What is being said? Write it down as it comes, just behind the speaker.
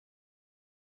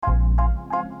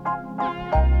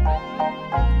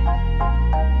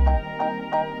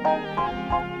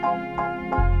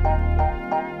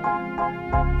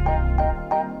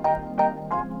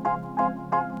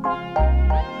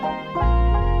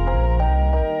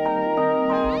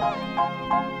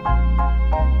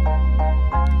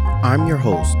I'm your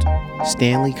host,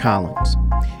 Stanley Collins,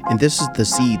 and this is The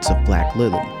Seeds of Black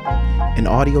Lily, an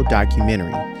audio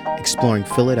documentary exploring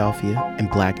Philadelphia and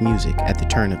Black music at the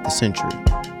turn of the century.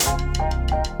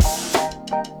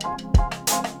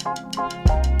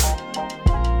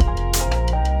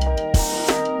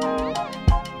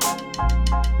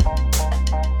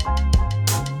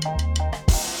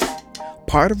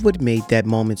 Part of what made that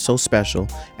moment so special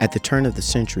at the turn of the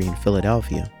century in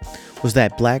Philadelphia was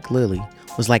that Black Lily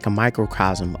was like a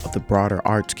microcosm of the broader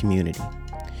arts community.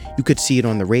 You could see it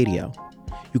on the radio.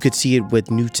 You could see it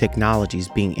with new technologies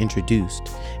being introduced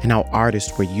and how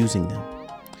artists were using them.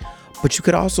 But you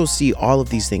could also see all of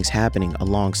these things happening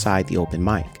alongside the open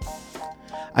mic.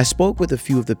 I spoke with a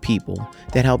few of the people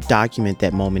that helped document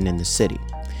that moment in the city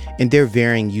and their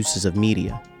varying uses of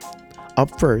media.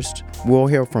 Up first, we'll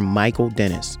hear from Michael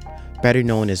Dennis, better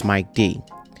known as Mike D.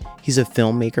 He's a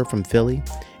filmmaker from Philly,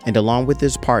 and along with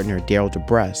his partner Daryl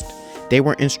DeBrest, they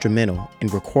were instrumental in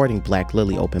recording Black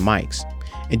Lily open mics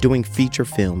and doing feature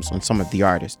films on some of the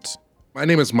artists. My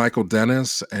name is Michael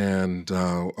Dennis, and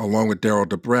along with Daryl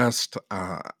DeBrest,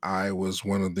 I was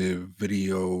one of the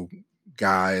video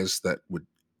guys that would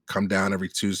come down every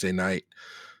Tuesday night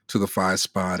to the 5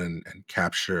 Spot and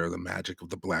capture the magic of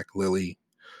the Black Lily.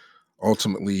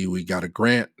 Ultimately, we got a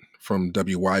grant from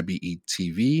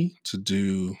WYBE-TV to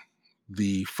do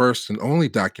the first and only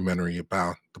documentary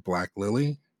about the Black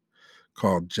Lily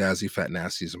called Jazzy Fat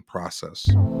Nasty's in Process.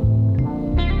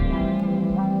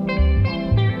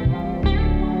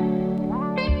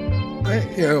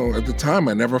 At the time,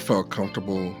 I never felt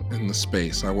comfortable in the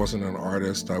space. I wasn't an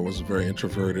artist. I was very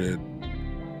introverted.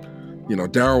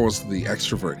 Daryl was the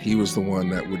extrovert. He was the one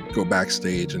that would go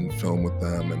backstage and film with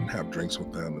them and have drinks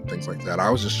with them and things like that. I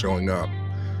was just showing up,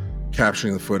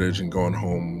 capturing the footage and going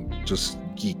home, just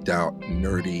geeked out,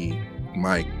 nerdy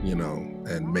Mike,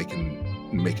 and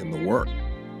making the work,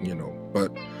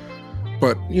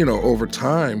 But over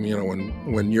time,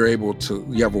 when you're able to,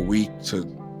 you have a week to.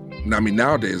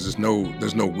 Nowadays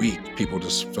there's no week. People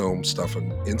just film stuff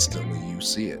and instantly you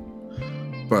see it.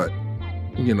 But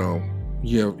you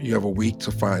have a week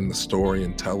to find the story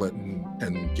and tell it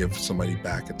and give somebody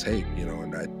back a tape,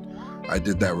 and I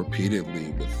did that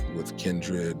repeatedly with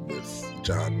Kindred, with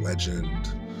John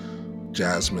Legend,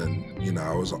 Jasmine.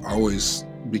 I was always,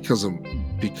 because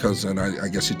and I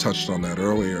guess you touched on that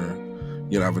earlier,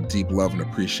 I have a deep love and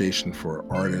appreciation for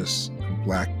artists and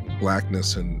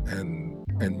blackness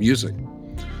and music,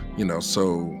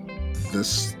 so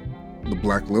the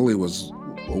Black Lily was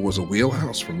a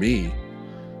wheelhouse for me.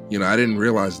 I didn't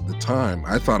realize at the time.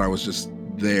 I thought I was just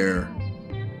there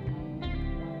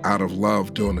out of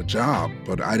love doing a job,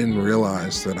 but I didn't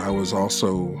realize that I was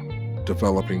also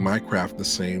developing my craft the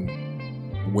same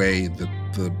way that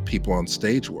the people on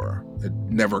stage were. It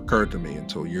never occurred to me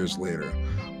until years later,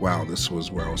 wow, this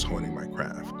was where I was honing my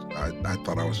craft. I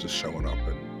thought I was just showing up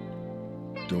and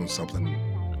doing something,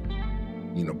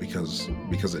 because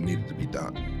it needed to be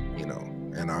done,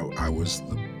 and I was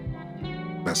the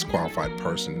best qualified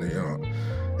person,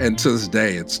 and to this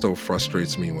day it still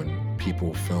frustrates me when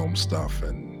people film stuff,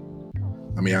 and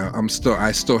I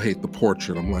still hate the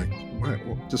portrait. I'm like, what?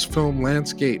 Well, just film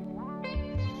landscape,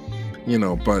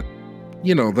 but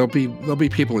there'll be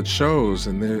people at shows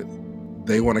and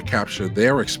they want to capture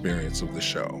their experience of the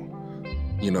show,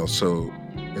 so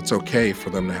it's okay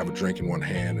for them to have a drink in one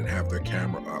hand and have their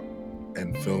camera up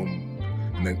and film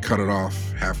and then cut it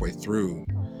off halfway through.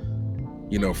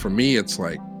 For me, it's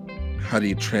like, how do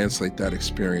you translate that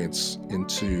experience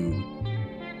into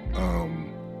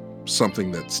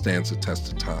something that stands the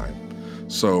test of time?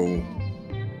 So,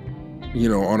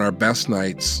 on our best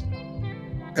nights,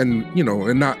 and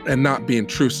not be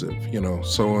intrusive,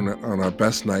 so on our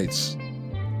best nights,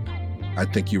 I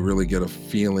think you really get a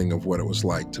feeling of what it was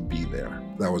like to be there.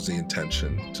 That was the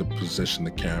intention, to position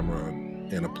the camera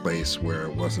in a place where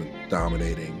it wasn't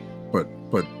dominating, but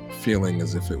feeling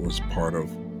as if it was part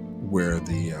of where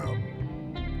the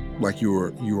like you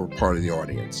were part of the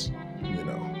audience,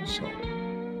 so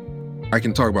I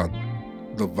can talk about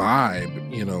the vibe,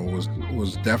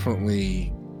 was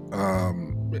definitely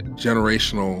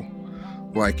generational.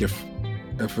 Like if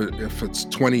it's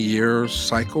 20 years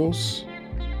cycles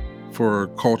for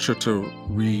culture to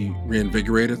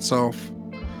reinvigorate itself,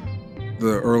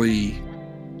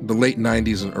 the late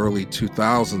 90s and early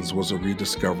 2000s was a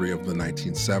rediscovery of the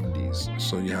 1970s.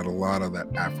 So you had a lot of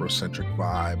that Afrocentric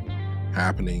vibe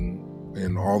happening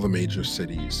in all the major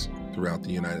cities throughout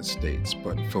the United States.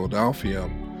 But in Philadelphia,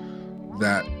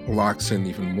 that locks in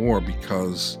even more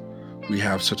because we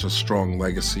have such a strong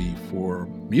legacy for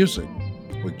music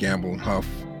with Gamble and Huff.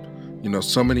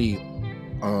 So many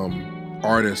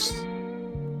artists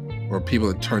or people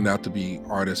that turned out to be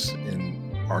artists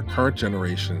in our current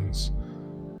generations,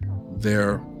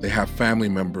 they have family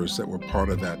members that were part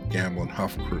of that Gamble and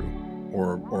Huff crew,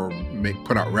 or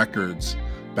put out records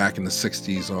back in the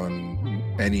 60s on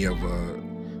any of a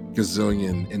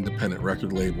gazillion independent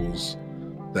record labels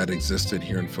that existed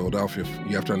here in Philadelphia.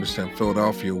 You have to understand,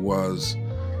 Philadelphia was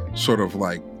sort of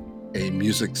like a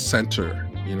music center.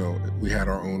 You know, we had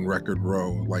our own record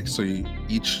row. Like, so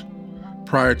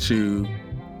prior to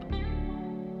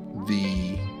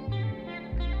the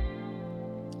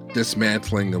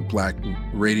dismantling of black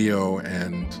radio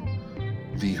and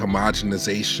the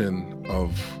homogenization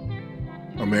of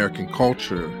American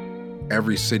culture,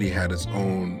 every city had its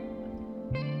own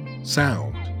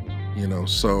sound, you know.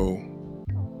 So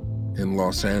in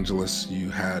Los Angeles, you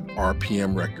had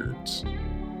RPM records.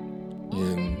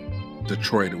 In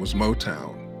Detroit, it was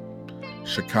Motown.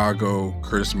 Chicago,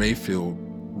 Curtis Mayfield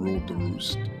ruled the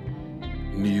roost.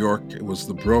 New York, it was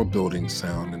the Brill Building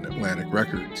sound and Atlantic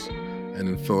Records. And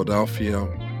in Philadelphia,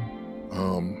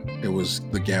 it was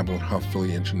the Gamble and Huff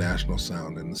Philly International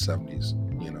sound in the 70s,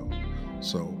 you know.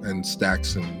 So, and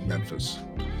Stax in Memphis.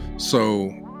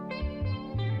 So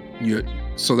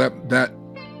that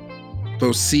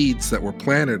those seeds that were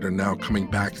planted are now coming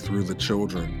back through the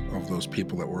children of those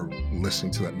people that were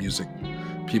listening to that music,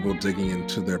 people digging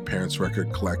into their parents'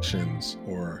 record collections,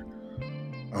 or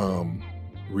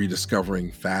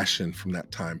rediscovering fashion from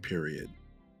that time period.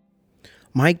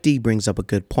 Mike D brings up a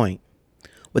good point.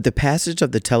 With the passage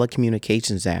of the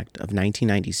Telecommunications Act of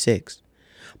 1996,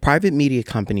 private media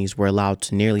companies were allowed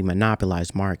to nearly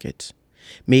monopolize markets,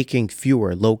 making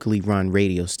fewer locally run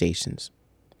radio stations.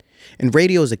 And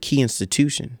radio is a key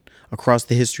institution across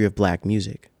the history of black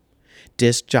music.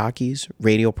 Disc jockeys,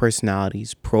 radio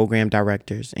personalities, program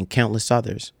directors, and countless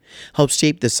others help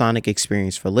shape the sonic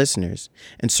experience for listeners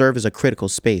and serve as a critical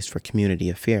space for community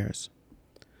affairs.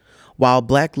 While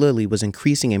Black Lily was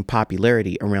increasing in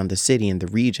popularity around the city and the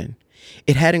region,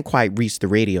 it hadn't quite reached the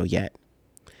radio yet.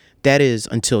 That is,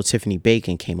 until Tiffany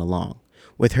Bacon came along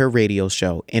with her radio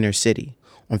show Inner City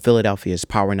on Philadelphia's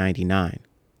Power 99.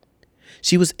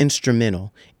 She was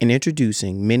instrumental in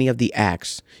introducing many of the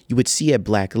acts you would see at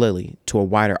Black Lily to a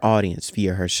wider audience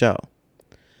via her show.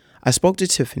 I spoke to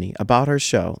Tiffany about her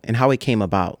show and how it came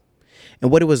about,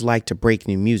 and what it was like to break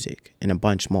new music, and a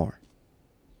bunch more.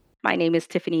 My name is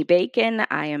Tiffany Bacon.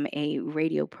 I am a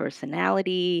radio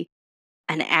personality,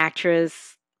 an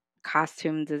actress,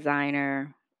 costume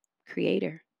designer,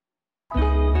 creator.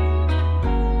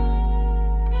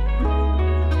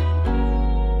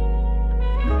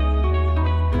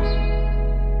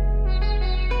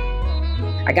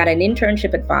 I got an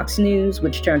internship at Fox News,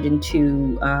 which turned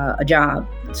into a job.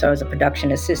 So I was a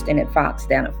production assistant at Fox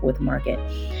down at Fourth Market.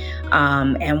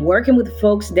 And working with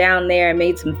folks down there, I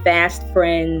made some fast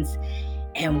friends.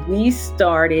 And we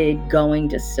started going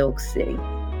to Silk City.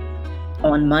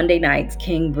 On Monday nights,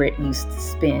 King Britt used to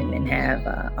spin and have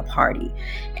a party.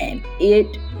 And it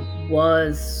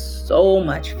was so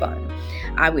much fun.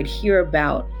 I would hear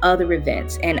about other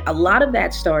events. And a lot of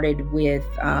that started with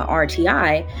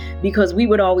RTI, because we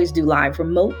would always do live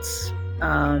remotes.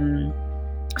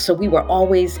 So we were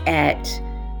always at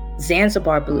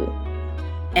Zanzibar Blue.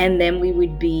 And then we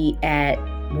would be at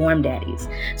Warm Daddies.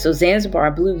 So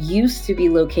Zanzibar Blue used to be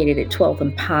located at 12th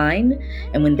and Pine.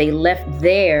 And when they left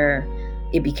there,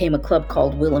 it became a club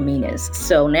called Wilhelmina's.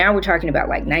 So now we're talking about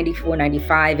like 94,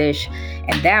 95-ish.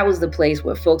 And that was the place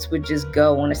where folks would just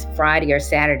go on a Friday or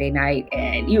Saturday night,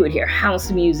 and you would hear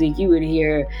house music, you would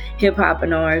hear hip hop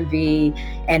and R&B.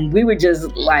 And we would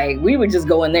just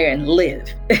go in there and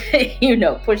live,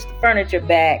 push the furniture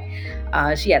back.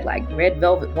 She had like red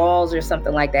velvet walls or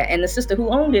something like that. And the sister who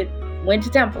owned it went to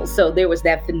Temple. So there was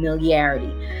that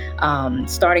familiarity.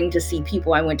 Starting to see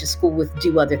people I went to school with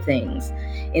do other things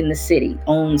in the city,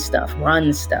 own stuff,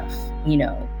 run stuff,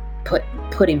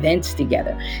 put events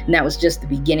together. And that was just the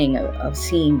beginning of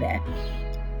seeing that.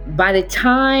 By the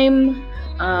time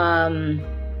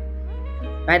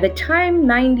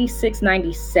 96,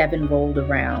 97 rolled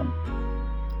around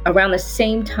the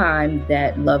same time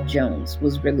that Love Jones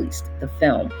was released, the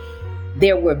film,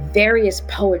 there were various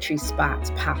poetry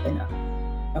spots popping up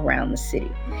around the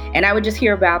city. And I would just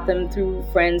hear about them through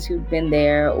friends who'd been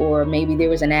there, or maybe there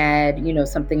was an ad,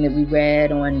 something that we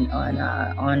read on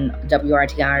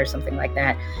WRTI or something like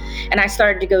that. And I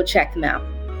started to go check them out.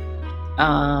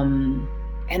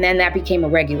 And then that became a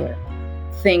regular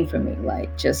thing for me,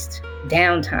 like just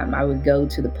downtime. I would go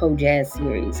to the Poe Jazz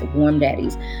series at Warm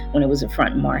Daddies when it was a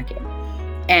front market,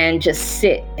 and just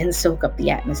sit and soak up the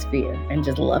atmosphere and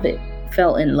just love it.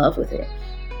 Fell in love with it.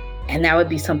 And that would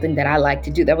be something that I like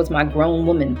to do. That was my grown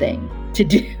woman thing to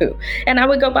do. And I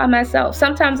would go by myself.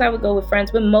 Sometimes I would go with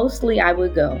friends, but mostly I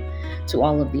would go to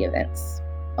all of the events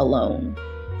alone.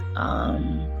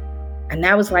 And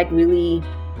that was like really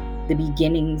the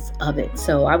beginnings of it.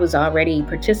 So I was already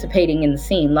participating in the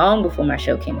scene long before my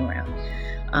show came around.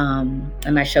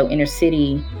 And my show Inner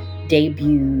City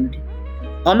debuted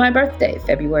on my birthday,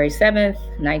 February 7th,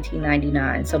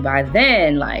 1999. So by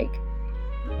then, like,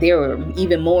 there were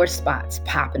even more spots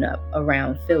popping up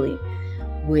around Philly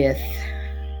with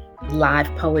live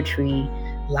poetry,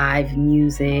 live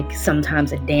music,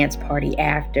 sometimes a dance party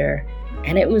after.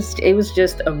 And it was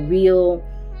just a real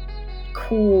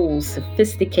cool,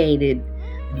 sophisticated,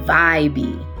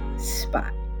 vibey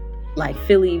spot. Like,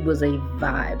 Philly was a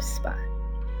vibe spot.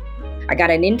 I got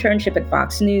an internship at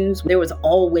Fox News. There was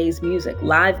always music.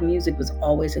 Live music was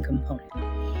always a component.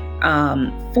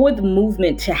 For the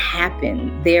movement to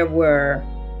happen, there were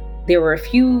a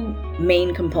few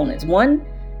main components. One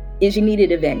is you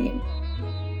needed a venue.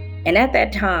 And at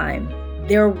that time,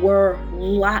 there were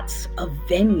lots of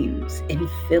venues in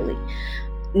Philly.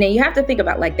 Now, you have to think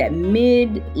about like that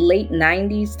late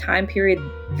 90s time period.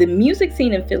 The music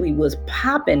scene in Philly was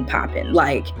popping.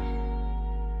 Like,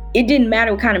 it didn't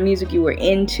matter what kind of music you were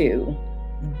into.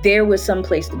 There was some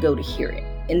place to go to hear it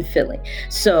in Philly.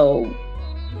 So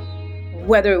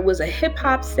whether it was a hip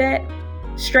hop set,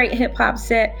 straight hip hop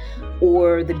set,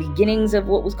 or the beginnings of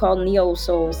what was called neo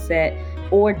soul set,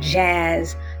 or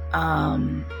jazz,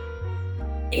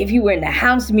 if you were into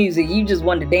house music, you just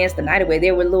wanted to dance the night away.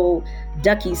 There were little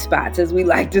ducky spots, as we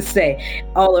like to say,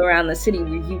 all around the city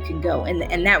where you can go.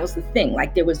 And that was the thing.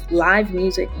 Like, there was live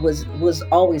music was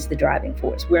always the driving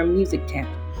force. We're a music town.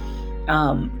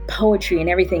 Poetry and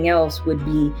everything else would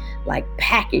be like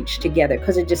packaged together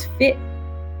because it just fit.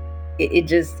 It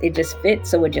just fit.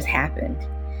 So it just happened.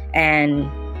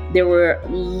 And there were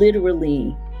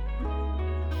literally,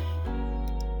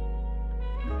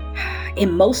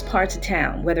 in most parts of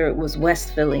town, whether it was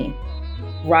West Philly,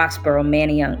 Roxborough,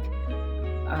 Manayunk,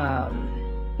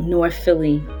 North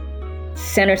Philly,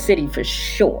 Center City for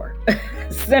sure.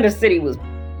 Center City was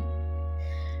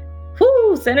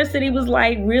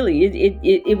like, really,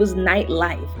 it was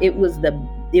nightlife. It was the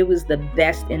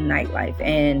best in nightlife.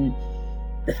 And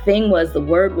the thing was, the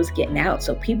word was getting out,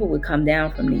 so people would come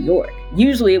down from New York.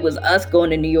 Usually it was us going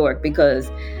to New York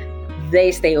because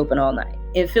they stay open all night.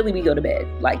 In Philly, we go to bed.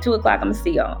 Like 2:00, I'm gonna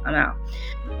see y'all. I'm out.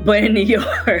 But in New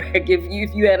York,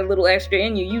 if you had a little extra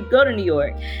in you, you'd go to New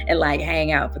York and like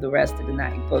hang out for the rest of the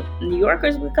night. But New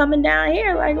Yorkers were coming down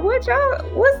here like, what's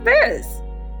this?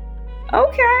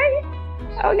 Okay.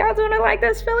 Oh, y'all doing it like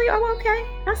this, Philly? Oh, okay.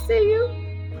 I see you.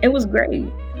 It was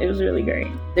great. It was really great.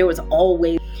 There was a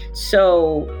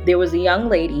young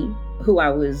lady who I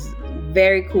was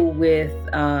very cool with.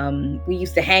 We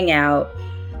used to hang out.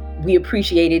 We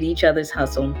appreciated each other's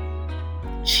hustle.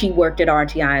 She worked at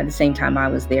RTI at the same time I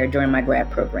was there during my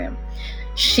grad program.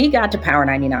 She got to Power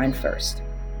 99 first.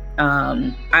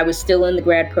 I was still in the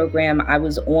grad program. I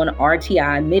was on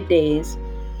RTI middays.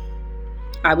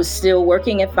 I was still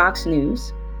working at Fox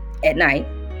News at night,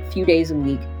 a few days a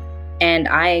week. And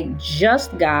I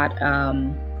just got,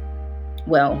 I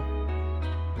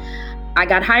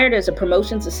got hired as a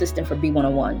promotions assistant for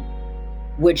B101,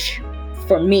 which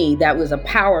for me, that was a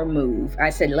power move. I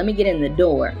said, let me get in the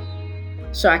door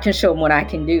so I can show them what I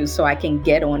can do, so I can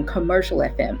get on commercial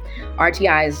FM.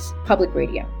 RTI is public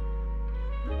radio.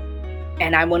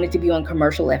 And I wanted to be on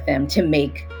commercial FM to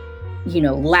make,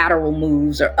 lateral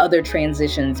moves or other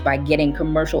transitions by getting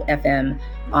commercial FM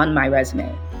on my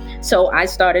resume. So I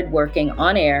started working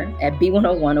on air at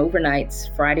B101 overnights,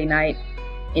 Friday night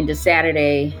into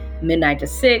Saturday, midnight to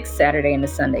 6, Saturday into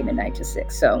Sunday, midnight to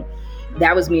 6. So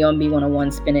that was me on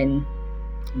B101 spinning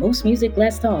most music,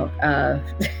 less talk.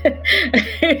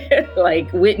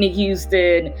 Like Whitney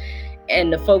Houston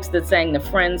and the folks that sang the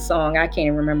Friends song. I can't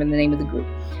even remember the name of the group.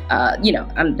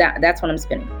 That's what I'm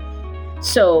spinning.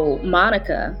 So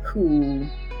Monica, who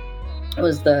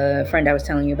was the friend I was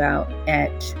telling you about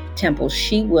at Temple,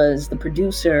 she was the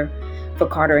producer for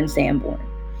Carter and Sanborn.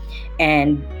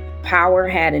 And Power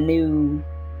had a new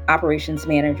operations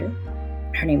manager.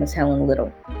 Her name was Helen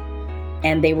Little.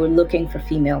 And they were looking for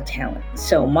female talent.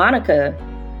 So Monica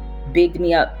bigged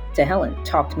me up to Helen,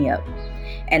 talked me up.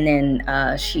 And then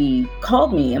she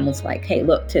called me and was like, hey,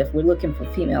 look, Tiff, we're looking for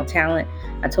female talent.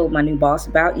 I told my new boss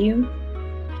about you.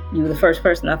 You were the first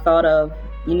person I thought of.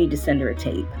 You need to send her a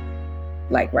tape,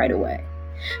 like right away.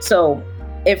 So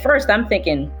at first I'm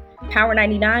thinking, Power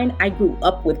 99, I grew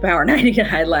up with Power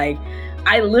 99. Like,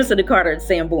 I listened to Carter and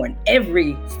Sanborn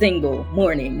every single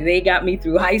morning. They got me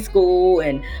through high school,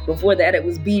 and before that it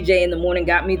was BJ in the morning,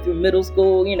 got me through middle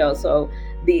school, so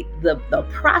the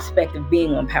prospect of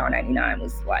being on Power 99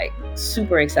 was like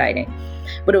super exciting.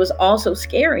 But it was also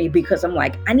scary because I'm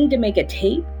like, I need to make a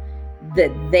tape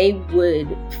that they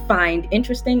would find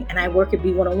interesting, and I work at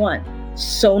B101.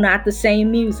 So not the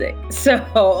same music. So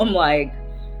I'm like,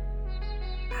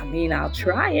 I mean, I'll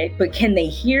try it, but can they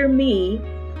hear me?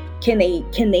 Can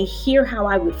they hear how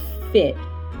I would fit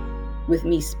with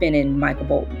me spinning Michael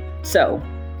Bolton? So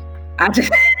I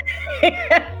just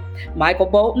Michael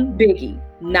Bolton, Biggie,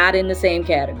 not in the same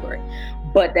category.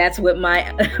 But that's what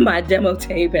my demo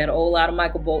tape had, a whole lot of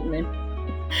Michael Bolton in,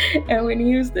 and Whitney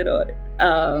Houston on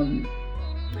it.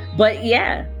 But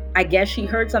yeah, I guess she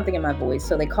heard something in my voice,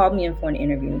 so they called me in for an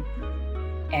interview,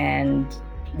 and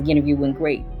the interview went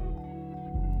great.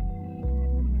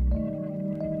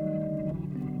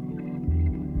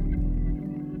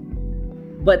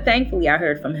 But thankfully, I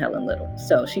heard from Helen Little.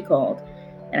 So she called,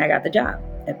 and I got the job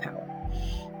at Power.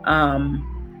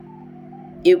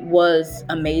 It was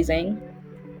amazing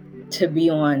to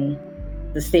be on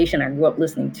the station I grew up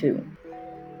listening to.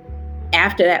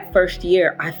 After that first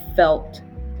year, I felt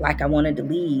like I wanted to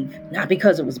leave, not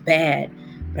because it was bad,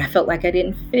 but I felt like I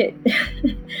didn't fit.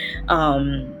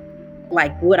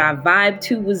 Like what I vibed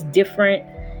to was different.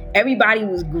 Everybody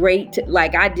was great.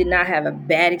 Like I did not have a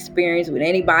bad experience with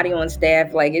anybody on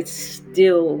staff. Like it's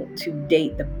still to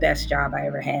date the best job I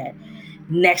ever had.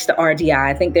 Next to RTI,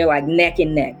 I think they're like neck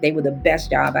and neck. They were the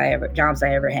best jobs I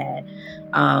ever had.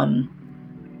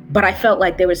 But I felt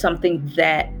like there was something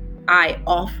that I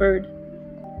offered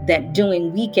that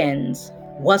doing weekends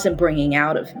wasn't bringing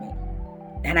out of me,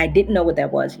 and I didn't know what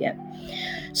that was yet.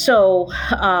 So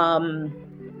I'm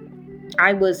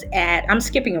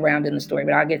skipping around in the story,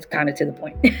 but I'll get kind of to the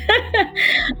point.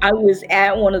 I was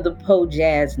at one of the Poe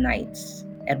Jazz nights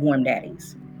at Warm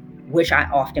Daddy's, which I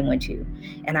often went to.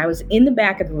 And I was in the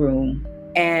back of the room,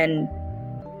 and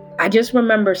I just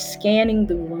remember scanning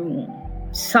the room.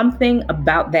 Something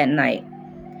about that night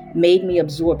made me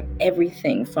absorb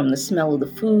everything, from the smell of the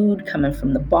food coming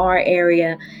from the bar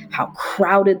area, how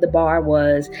crowded the bar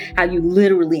was, how you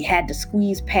literally had to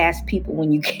squeeze past people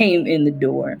when you came in the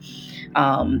door.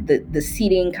 The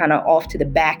seating kind of off to the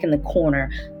back in the corner,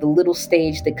 the little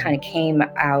stage that kind of came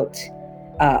out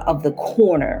of the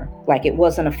corner, like it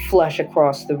wasn't a flush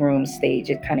across the room stage.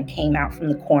 It kind of came out from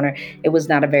the corner. It was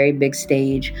not a very big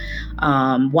stage.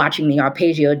 Watching the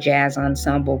Arpeggio Jazz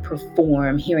Ensemble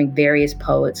perform, hearing various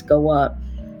poets go up,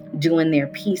 doing their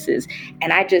pieces.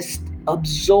 And I just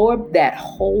absorbed that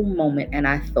whole moment, and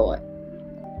I thought,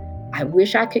 I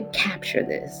wish I could capture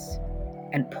this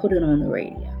and put it on the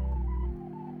radio.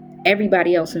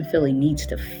 Everybody else in Philly needs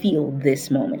to feel this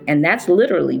moment. And that's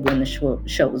literally when the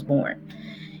show was born.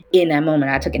 In that moment,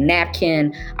 I took a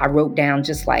napkin, I wrote down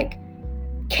just like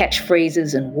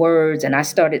catchphrases and words, and I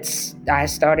started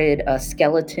a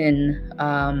skeleton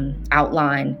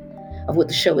outline of what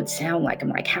the show would sound like. I'm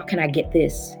like, how can I get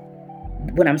this?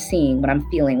 What I'm seeing, what I'm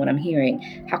feeling, what I'm hearing,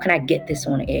 how can I get this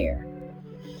on air?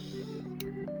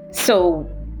 So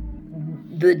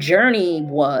the journey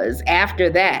was, after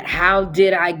that, how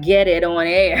did I get it on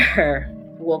air?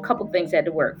 Well, a couple things had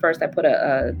to work. First, I put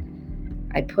a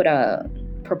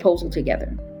proposal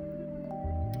together.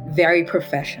 Very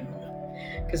professional,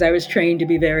 because I was trained to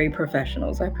be very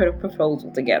professional. So I put a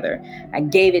proposal together. I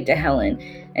gave it to Helen,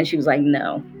 and she was like,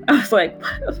 no. I was like,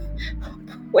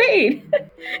 wait,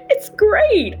 it's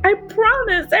great. I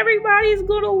promise everybody's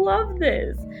going to love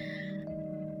this.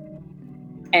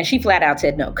 And she flat out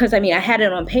said no, because I had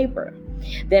it on paper.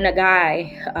 Then a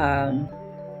guy,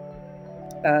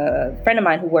 a friend of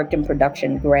mine who worked in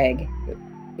production, Greg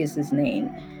is his name,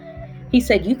 he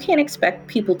said, you can't expect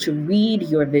people to read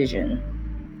your vision.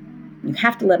 You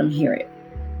have to let them hear it.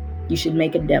 You should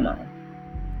make a demo.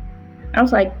 I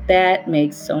was like, that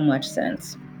makes so much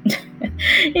sense.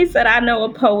 He said, I know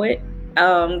a poet,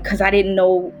 because I didn't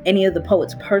know any of the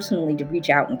poets personally to reach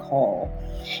out and call.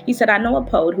 He said, I know a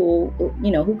poet who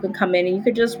can come in and you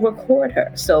could just record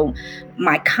her. So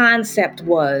my concept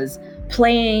was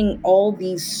playing all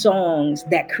these songs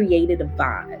that created a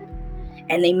vibe.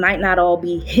 And they might not all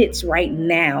be hits right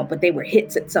now, but they were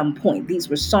hits at some point. These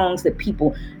were songs that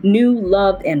people knew,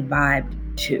 loved, and vibed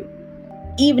to.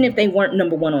 Even if they weren't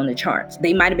number 1 on the charts,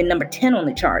 they might have been number 10 on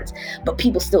the charts, but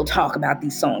people still talk about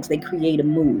these songs. They create a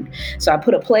mood. So I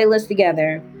put a playlist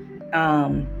together.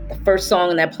 The first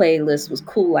song in that playlist was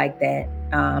Cool Like That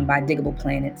by Diggable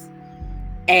Planets.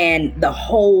 And the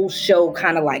whole show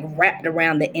kind of like wrapped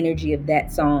around the energy of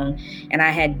that song. And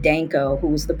I had Danko, who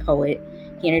was the poet.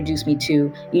 He introduced me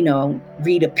to,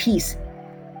 read a piece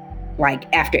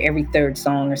like after every third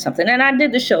song or something. And I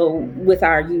did the show with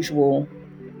our usual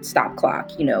stop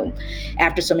clock.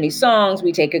 After so many songs,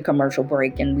 we take a commercial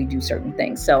break and we do certain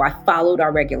things. So I followed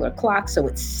our regular clock, so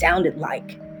it sounded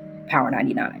like Power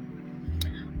 99.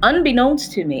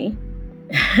 Unbeknownst to me,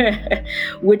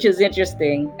 which is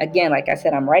interesting, again, like I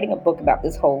said, I'm writing a book about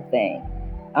this whole thing.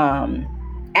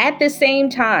 At the same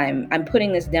time I'm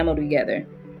putting this demo together,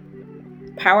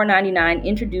 Power 99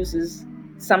 introduces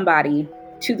somebody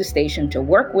to the station to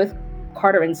work with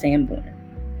Carter and Sanborn.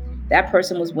 That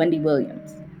person was Wendy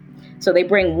Williams. So they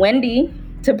bring Wendy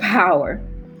to Power.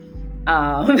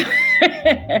 The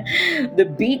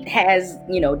beat has,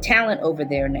 talent over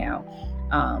there now.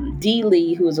 Dee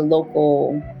Lee, who is a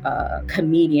local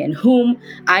comedian, whom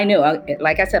I know,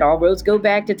 like I said, all roads go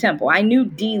back to Temple. I knew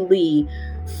Dee Lee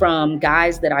from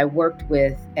guys that I worked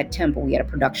with at Temple. We had a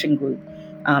production group,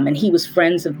 and he was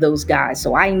friends of those guys.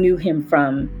 So I knew him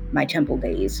from my Temple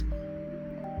days.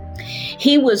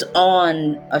 He was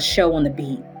on a show on the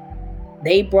beat.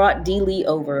 They brought Dee Lee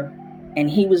over, and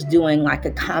he was doing like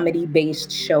a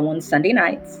comedy-based show on Sunday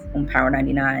nights on Power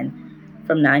 99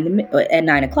 from 9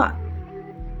 o'clock.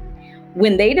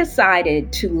 When they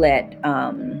decided to let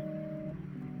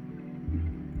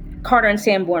Carter and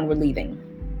Sanborn were leaving,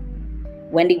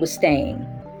 Wendy was staying,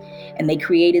 and they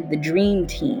created the Dream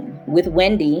Team with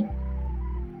Wendy,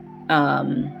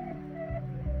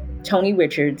 Tony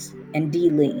Richards, and Dee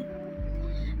Lee.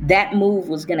 That move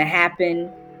was going to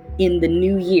happen in the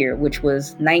new year, which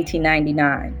was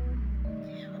 1999.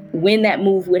 When that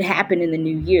move would happen in the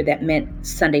new year, that meant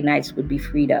Sunday nights would be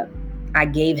freed up. I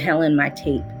gave Helen my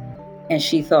tape, and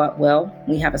she thought, well,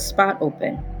 we have a spot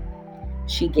open.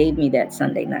 She gave me that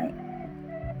Sunday night.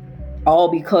 All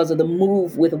because of the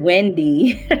move with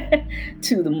Wendy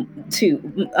to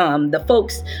the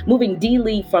folks moving Dee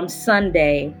Lee from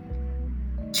Sunday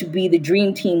to be the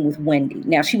Dream Team with Wendy.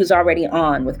 Now, she was already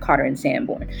on with Carter and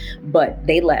Sanborn, but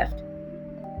they left.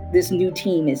 This new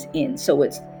team is in. So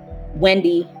it's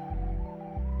Wendy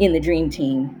in the Dream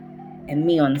Team and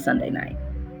me on Sunday night.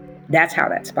 That's how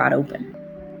that spot opened.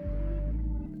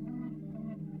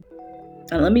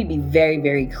 And let me be very,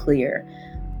 very clear.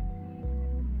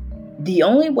 The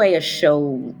only way a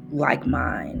show like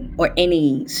mine, or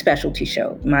any specialty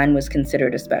show, mine was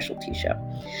considered a specialty show,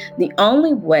 the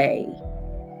only way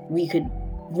we could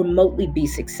remotely be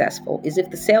successful is if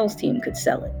the sales team could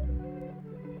sell it.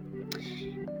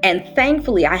 And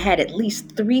thankfully, I had at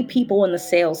least 3 people in the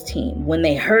sales team. When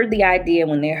they heard the idea,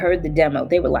 when they heard the demo,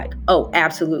 they were like, oh,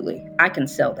 absolutely, I can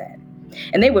sell that.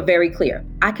 And they were very clear,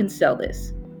 I can sell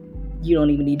this. You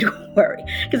don't even need to worry.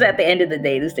 Because at the end of the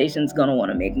day, the station's going to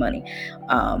want to make money.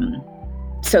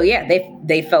 So yeah,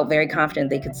 they felt very confident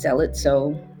they could sell it.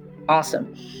 So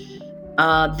awesome.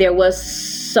 There was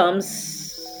some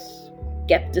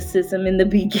skepticism in the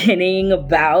beginning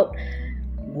about,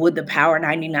 would the Power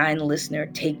 99 listener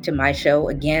take to my show?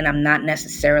 Again, I'm not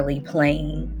necessarily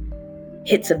playing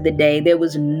hits of the day. There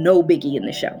was no biggie in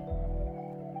the show.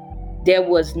 There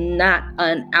was not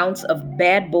an ounce of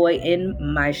bad boy in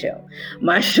my show.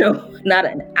 My show, not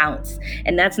an ounce.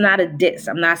 And that's not a diss.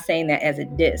 I'm not saying that as a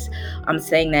diss. I'm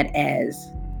saying that as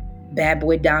bad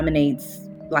boy dominates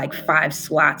like 5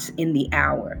 slots in the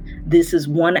hour. This is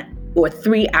 1 or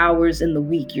 3 hours in the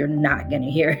week. You're not going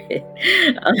to hear it.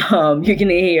 You're going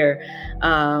to hear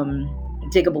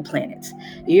Diggable Planets.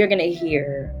 You're going to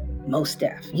hear Mos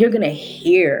Def. You're going to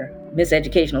hear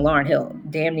Miseducation, Lauryn Hill,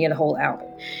 damn near the whole album.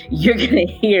 You're going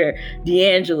to hear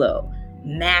D'Angelo,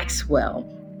 Maxwell,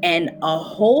 and a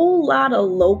whole lot of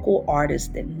local artists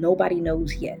that nobody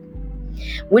knows yet,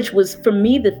 which was for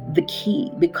me the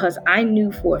key, because I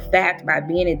knew for a fact by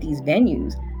being at these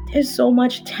venues, there's so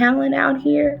much talent out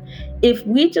here. If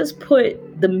we just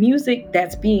put the music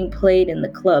that's being played in the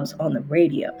clubs on the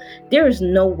radio, there is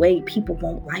no way people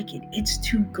won't like it. It's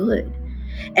too good.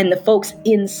 And the folks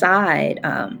inside,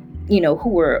 who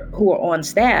were on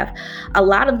staff, a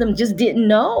lot of them just didn't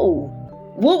know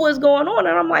what was going on.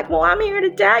 And I'm like, well, I'm here to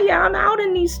tell you, I'm out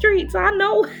in these streets. I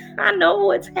know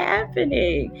what's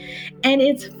happening. And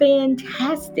it's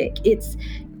fantastic. It's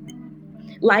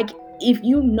like, if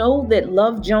you know that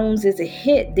Love Jones is a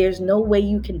hit, there's no way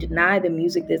you can deny the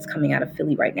music that's coming out of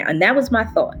Philly right now. And that was my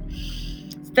thought.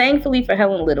 Thankfully for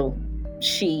Helen Little,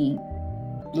 she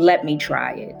let me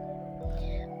try it.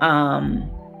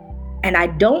 And I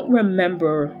don't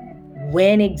remember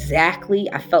when exactly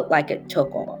I felt like it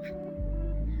took off.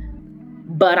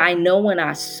 But I know when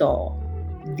I saw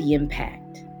the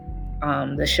impact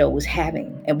the show was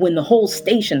having. And when the whole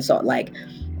station saw it, like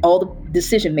all the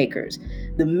decision makers,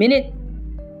 the minute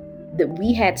that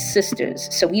we had Sisters.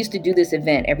 So we used to do this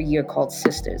event every year called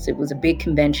Sisters. It was a big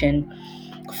convention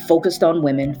focused on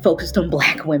women, focused on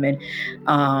Black women.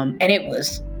 And it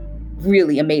was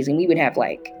really amazing. We would have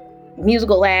like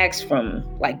musical acts from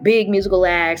like big musical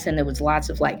acts, and there was lots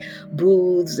of like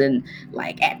booths and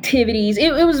like activities.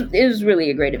 It was really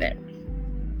a great event.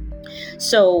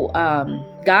 So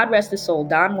God rest his soul,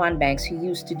 Don Juan Banks, who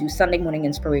used to do Sunday Morning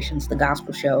Inspirations, the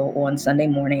gospel show on Sunday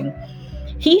morning,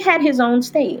 he had his own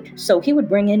stage. So he would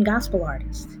bring in gospel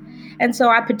artists. And so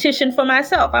I petitioned for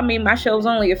myself. I mean, my show's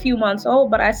only a few months old,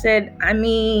 but I said,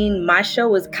 my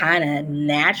show is kind of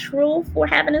natural for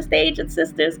having a stage at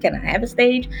Sisters. Can I have a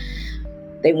stage?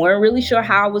 They weren't really sure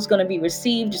how I was going to be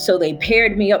received, so they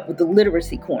paired me up with the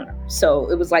literacy corner. So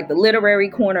it was like the literary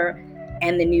corner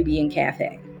and the Nubian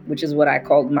Cafe, which is what I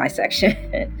called my section.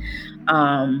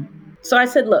 So I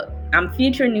said, look, I'm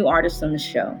featuring new artists on the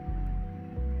show.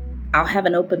 I'll have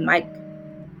an open mic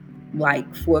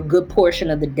like for a good portion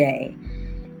of the day.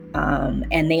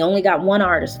 And they only got one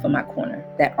artist for my corner.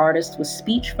 That artist was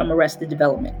Speech from Arrested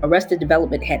Development. Arrested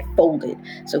Development had folded,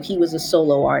 so he was a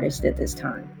solo artist at this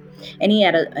time. And he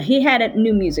had a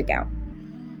new music out.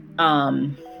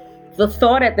 The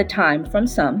thought at the time from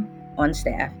some on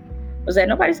staff was that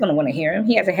nobody's going to want to hear him.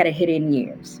 He hasn't had a hit in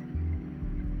years.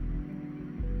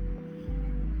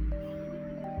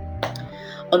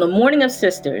 On the morning of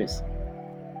Sisters,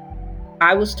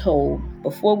 I was told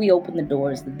before we opened the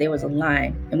doors that there was a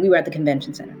line, and we were at the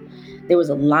convention center. There was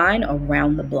a line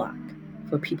around the block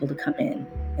for people to come in,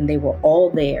 and they were all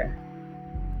there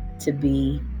to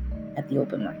be at the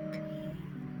open mic.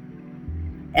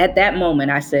 At that moment,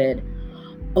 I said,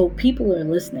 oh, people are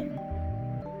listening.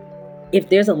 If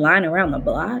there's a line around the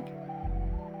block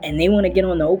and they want to get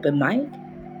on the open mic,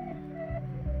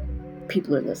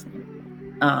 people are listening.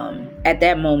 At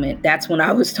that moment, that's when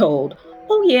I was told,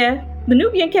 oh yeah, the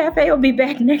Nubian Cafe will be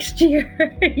back next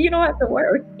year. You don't have to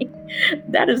worry.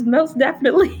 That is most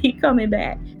definitely coming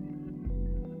back.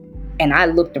 And I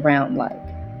looked around like,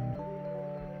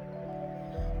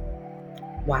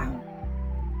 wow.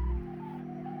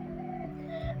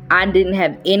 I didn't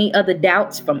have any other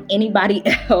doubts from anybody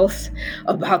else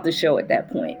about the show at that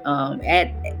point.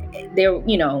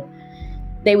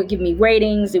 They would give me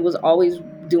ratings. It was always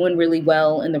doing really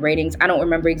well in the ratings. I don't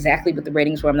remember exactly what the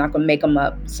ratings were. I'm not going to make them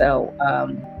up. So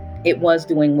it was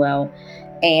doing well.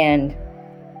 And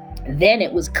then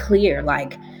it was clear,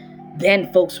 like,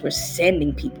 then folks were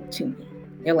sending people to me.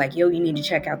 They're like, yo, you need to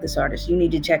check out this artist. You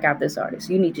need to check out this artist.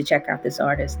 You need to check out this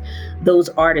artist. Those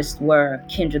artists were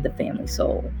Kendra the Family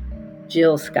Soul,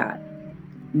 Jill Scott,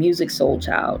 Music Soul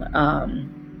Child.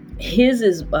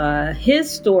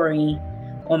 His story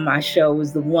on my show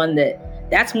was the one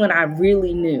that's when I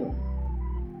really knew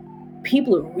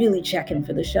people are really checking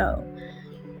for the show.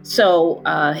 So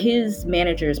his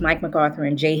managers, Mike MacArthur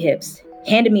and Jay Hips,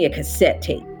 handed me a cassette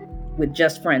tape with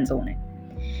Just Friends on it.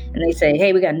 And they say,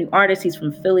 hey, we got a new artist. He's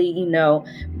from Philly.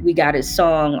 We got his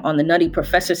song on the Nutty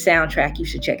Professor soundtrack. You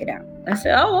should check it out. I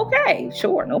said, oh, okay,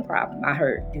 sure, no problem. I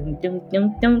heard, dum, dum,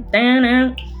 dum, dum,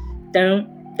 dum,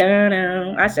 dum,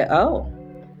 dum. I said, oh,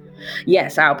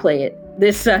 yes, I'll play it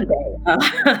this Sunday.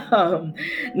 Not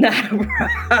a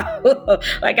problem.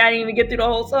 Like, I didn't even get through the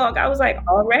whole song. I was like,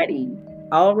 already,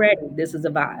 this is a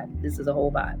vibe. This is a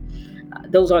whole vibe.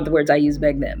 Those aren't the words I used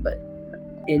back then, but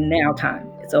in now time,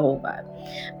 it's a whole vibe.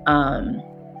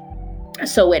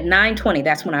 So at 9:20,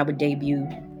 that's when I would debut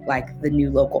like the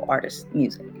new local artist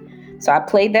music. So I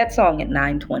played that song at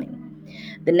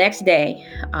 9:20. The next day,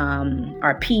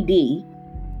 our PD,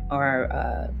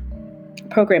 our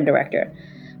program director,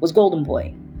 was Golden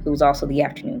Boy, who was also the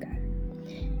afternoon guy.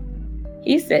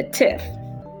 He said, Tiff,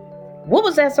 what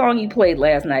was that song you played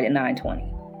last night at 9:20?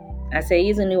 I said,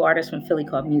 he's a new artist from Philly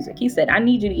called Music. He said, I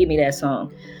need you to give me that song.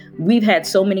 We've had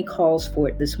so many calls for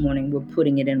it this morning. We're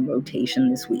putting it in rotation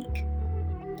this week.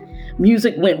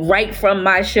 Music went right from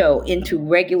my show into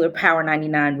regular Power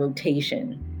 99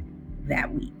 rotation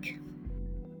that week.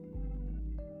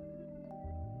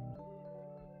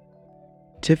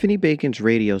 Tiffany Bacon's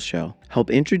radio show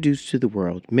helped introduce to the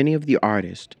world many of the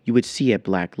artists you would see at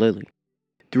Black Lily.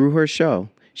 Through her show,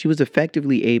 she was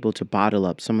effectively able to bottle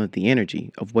up some of the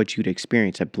energy of what you'd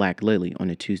experience at Black Lily on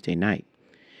a Tuesday night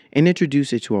and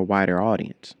introduce it to a wider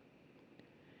audience.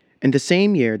 In the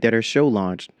same year that her show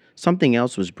launched, something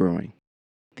else was brewing: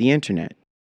 the internet.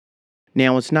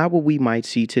 Now, it's not what we might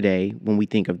see today when we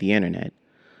think of the internet,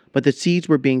 but the seeds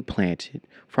were being planted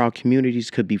for how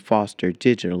communities could be fostered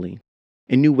digitally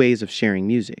and new ways of sharing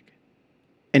music.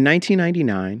 In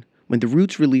 1999, when the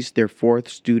Roots released their fourth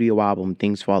studio album,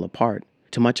 Things Fall Apart,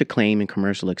 to much acclaim and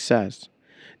commercial success,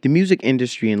 the music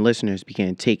industry and listeners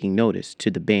began taking notice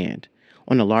to the band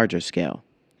on a larger scale.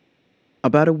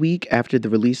 About a week after the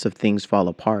release of Things Fall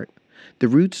Apart, the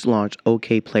Roots launched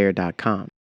okplayer.com.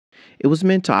 It was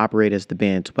meant to operate as the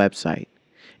band's website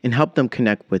and help them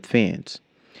connect with fans,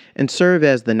 and serve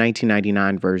as the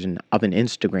 1999 version of an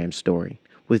Instagram story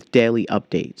with daily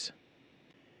updates.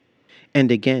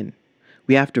 And again,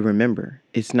 we have to remember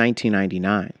it's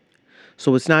 1999,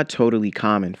 so it's not totally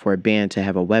common for a band to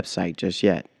have a website just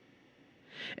yet.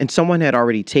 And someone had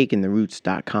already taken the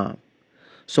roots.com,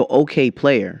 so OK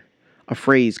Player, a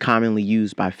phrase commonly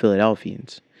used by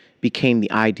Philadelphians, became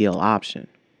the ideal option.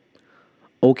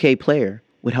 OK Player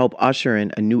would help usher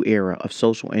in a new era of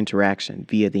social interaction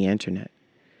via the internet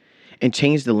and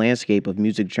change the landscape of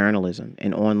music journalism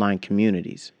and online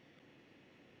communities.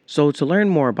 So to learn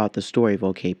more about the story of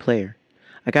OK Player,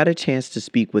 I got a chance to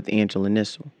speak with Angela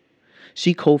Nissel.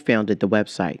 She co-founded the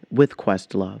website with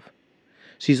Questlove.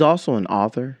 She's also an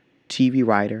author, TV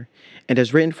writer, and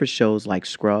has written for shows like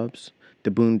Scrubs, The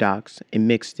Boondocks, and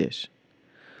Mixed Dish.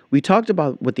 We talked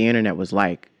about what the internet was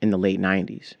like in the late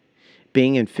 90s,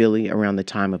 being in Philly around the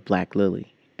time of Black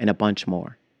Lily, and a bunch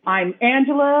more. I'm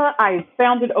Angela. I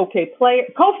founded OK Player,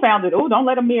 co-founded, don't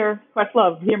let Amir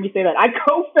Questlove hear me say that. I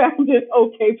co-founded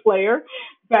OK Player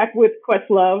back with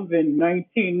Questlove in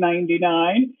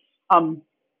 1999.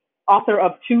 Author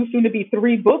of 2, soon to be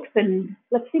 3 books, and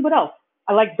let's see what else.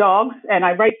 I like dogs, and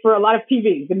I write for a lot of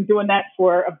TV. Been doing that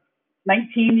for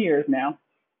 19 years now.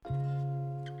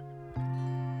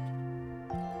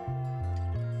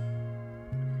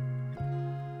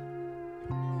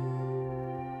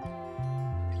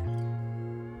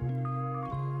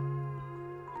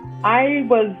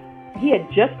 He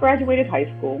had just graduated high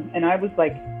school, and I was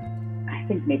like, I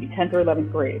think maybe 10th or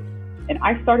 11th grade. And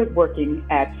I started working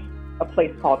at a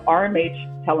place called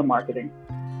RMH Telemarketing,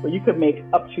 where you could make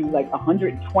up to like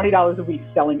 $120 a week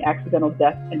selling accidental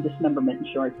death and dismemberment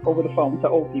insurance over the phone to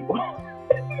old people.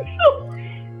 So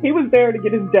he was there to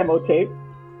get his demo tape,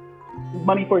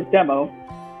 money for his demo.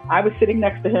 I was sitting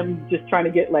next to him just trying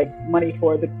to get like money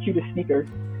for the cutest sneakers.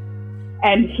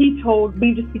 And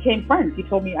we just became friends. He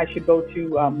told me I should go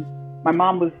to, my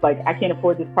mom was like, I can't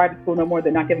afford this private school no more.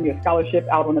 They're not giving you a scholarship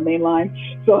out on the main line.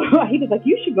 So he was like,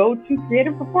 you should go to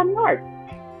Creative Performing Arts.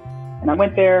 And I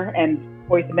went there, and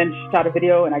Boys and Men shot a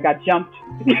video, and I got jumped.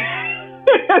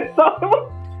 So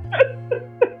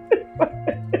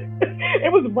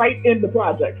it was right in the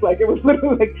project. Like, it was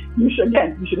literally like, you should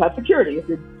have security if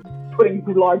you're putting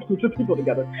large groups of people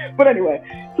together. But anyway,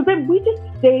 so then we just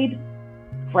stayed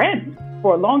friends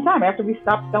for a long time after we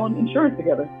stopped selling insurance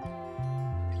together.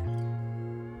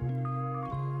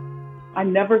 I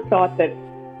never thought that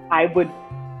I would.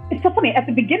 It's so funny. At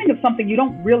the beginning of something, you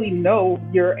don't really know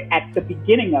you're at the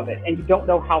beginning of it, and you don't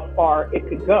know how far it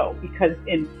could go, because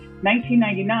in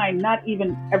 1999, not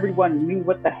even everyone knew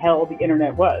what the hell the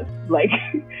internet was. Like,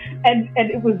 and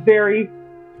it was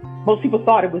most people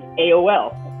thought it was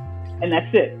AOL, and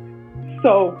that's it.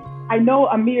 So I know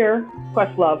Amir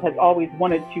Questlove has always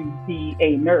wanted to be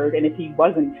a nerd, and if he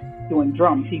wasn't doing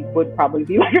drums, he would probably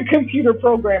be like a computer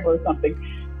programmer or something.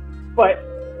 But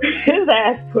his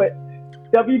ass put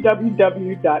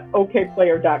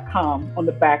www.okplayer.com on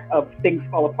the back of Things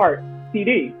Fall Apart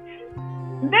CD.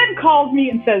 Then calls me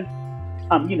and says,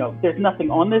 there's nothing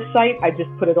on this site. I just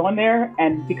put it on there,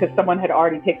 and because someone had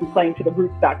already taken claim to the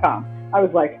roots.com. I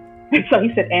was like, and so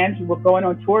he said, Ange, we're going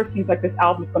on tour. Seems like this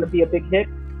album is going to be a big hit.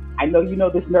 I know you know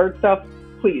this nerd stuff.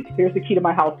 Please, here's the key to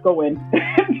my house. Go in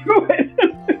and do it.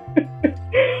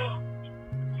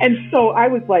 And so I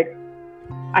was like,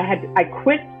 I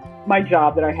quit my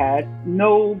job that I had,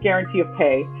 no guarantee of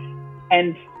pay,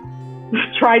 and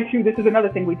this is another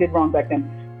thing we did wrong back then.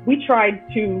 The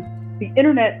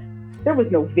internet, there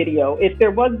was no video. If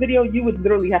there was video, you would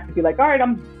literally have to be like, all right,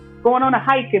 I'm going on a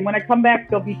hike, and when I come back,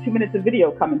 there'll be 2 minutes of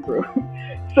video coming through.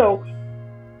 So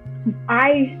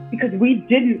because we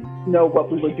didn't know what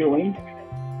we were doing,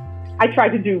 I tried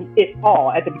to do it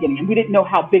all at the beginning, and we didn't know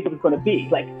how big it was going to be.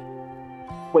 Like,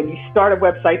 when you start a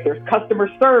website, there's customer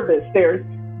service, there's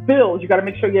bills, you got to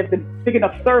make sure you have the big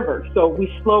enough server. So we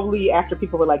slowly, after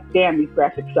people were like, damn, these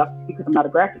graphics suck, because I'm not a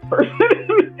graphics person,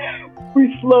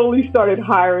 we slowly started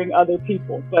hiring other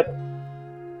people. But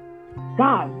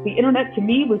God, the internet to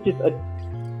me was just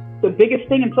the biggest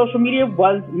thing in social media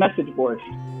was message boards.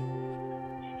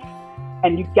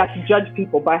 And you got to judge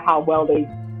people by how well they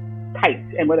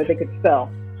typed and whether they could spell,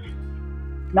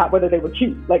 not whether they were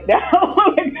cute. Like now,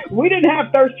 we didn't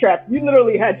have thirst traps. You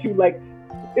literally had to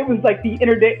it was like the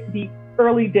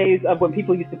early days of when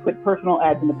people used to put personal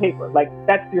ads in the paper. Like,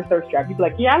 that's your thirst trap. You'd be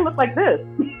like, yeah, I look like this.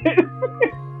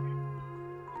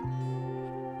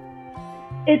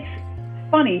 it's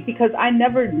funny because I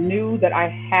never knew that I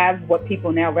have what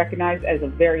people now recognize as a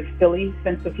very Philly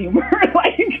sense of humor.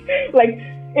 Like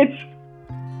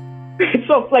it's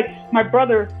so like my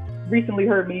brother recently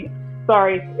heard me.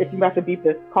 Sorry if you have to beat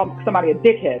this. Call somebody a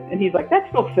dickhead, and he's like,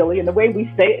 "That's so Philly," and the way we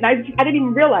say it, and I didn't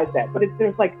even realize that. But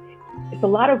there's like it's a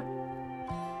lot of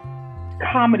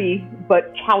comedy,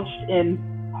 but couched in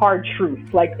hard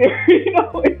truth. Like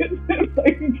it's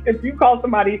like if you call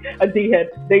somebody a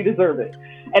d-head, they deserve it,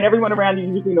 and everyone around you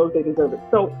usually knows they deserve it.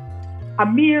 So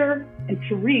Amir and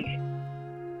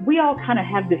Tariq, we all kind of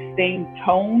have the same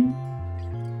tone.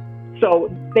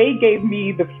 So they gave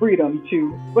me the freedom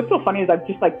to. What's so funny is I'm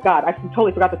just like, God, I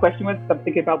totally forgot the question was. I'm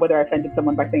thinking about whether I offended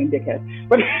someone by saying dickhead,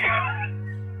 but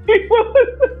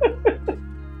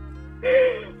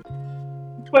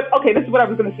but okay, this is what I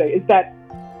was going to say, is that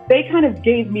they kind of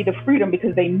gave me the freedom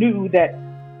because they knew that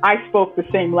I spoke the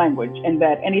same language and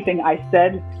that anything I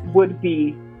said would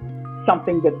be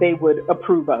something that they would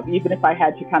approve of, even if I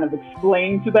had to kind of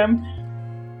explain to them,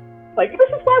 like, this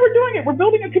is why we're doing it. We're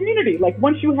building a community. Like,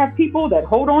 once you have people that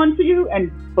hold on to you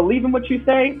and believe in what you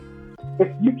say, if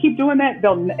you keep doing that,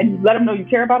 and you let them know you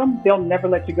care about them, they'll never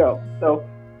let you go. So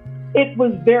it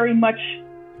was very much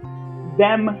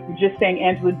them just saying,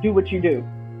 Angela, do what you do.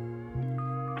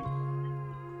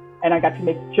 And I got to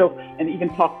make jokes and even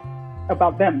talk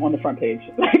about them on the front page.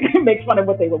 Like, make fun of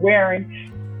what they were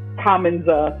wearing. Common's,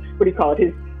 what do you call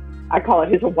it? I call it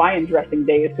his Hawaiian dressing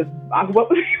days, because what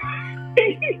was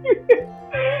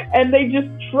and they just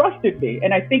trusted me.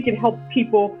 And I think it helped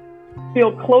people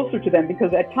feel closer to them,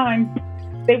 because at times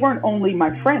they weren't only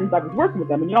my friends, I was working with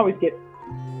them, and you always get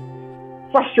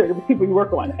frustrated with people you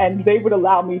work on, and they would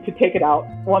allow me to take it out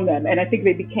on them. And I think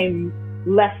they became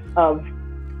less of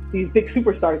these big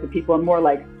superstars to people and more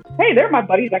like, hey, they're my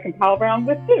buddies I can pal around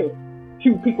with too,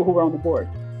 to people who were on the board.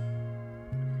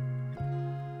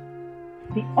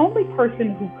 The only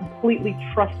person who completely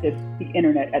trusted the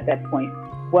internet at that point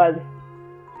was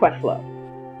Questlove.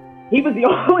 He was the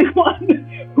only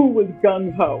one who was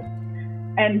gung-ho.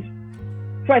 And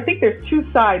so I think there's two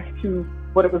sides to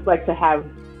what it was like to have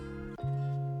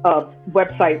a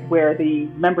website where the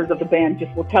members of the band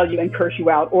just will tell you and curse you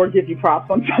out or give you props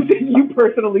on something you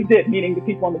personally did, meaning the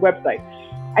people on the website.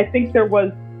 I think there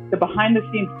was the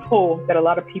behind-the-scenes pull that a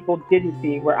lot of people didn't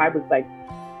see, where I was like,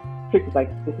 this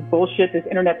is bullshit, this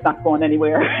internet's not going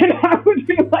anywhere. And I would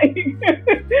be like,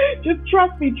 just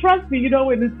trust me,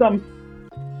 and it's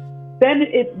then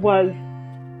it was,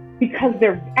 because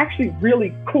they're actually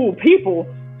really cool people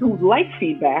who like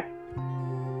feedback,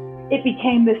 it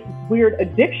became this weird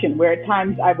addiction where at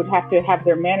times I would have to have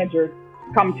their managers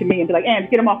come to me and be like,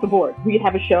 get them off the board. We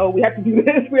have a show, we have to do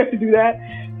this, we have to do that.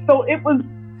 So it was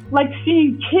like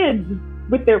seeing kids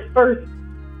with their first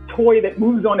toy that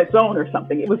moves on its own or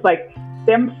something. It was like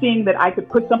them seeing that I could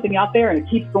put something out there and it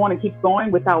keeps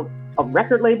going without a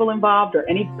record label involved or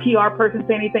any PR person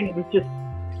say anything.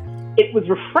 It was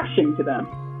refreshing to them.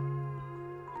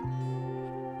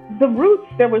 The Roots,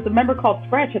 there was a member called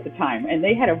Scratch at the time, and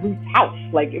they had a Roots house.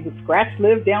 Like, it was Scratch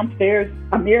lived downstairs,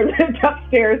 Amir lived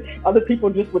upstairs, other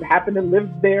people just would happen to live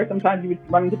there. Sometimes you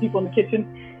would run into people in the kitchen.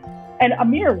 And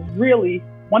Amir really,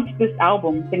 once this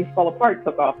album, Things Fall Apart,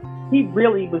 took off, he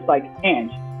really was like,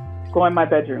 Ange, go in my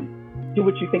bedroom. Do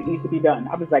what you think needs to be done.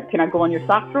 I was like, can I go in your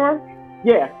sock drawer?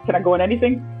 Yeah. Can I go in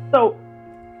anything? So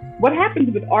what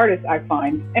happens with artists, I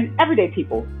find, and everyday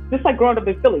people, just like growing up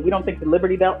in Philly, we don't think the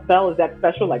Liberty Bell is that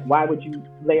special. Like, why would you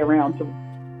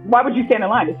why would you stand in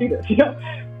line to see this?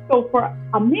 So for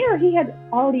Amir, he had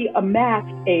already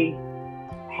amassed a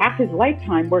half his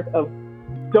lifetime worth of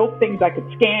dope things I could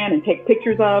scan and take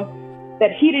pictures of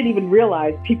that he didn't even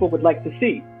realize people would like to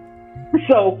see.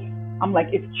 So I'm like,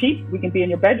 it's cheap. We can be in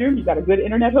your bedroom. You got a good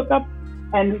internet hookup.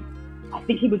 And I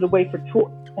think he was away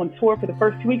on tour for the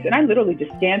first 2 weeks. And I literally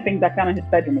just scanned things I found in his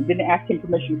bedroom and didn't ask him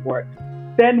permission for it.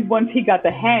 Then once he got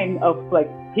the hang of like,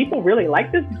 people really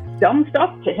like this dumb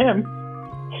stuff, to him,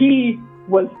 he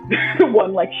was the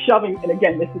one like shoving. And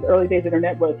again, this is early days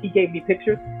internet, where if he gave me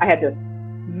pictures, I had to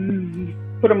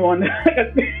put them on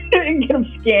and get them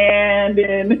scanned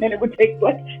in. And it would take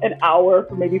like an hour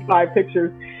for maybe 5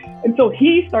 pictures. And so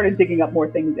he started digging up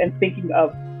more things and thinking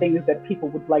of things that people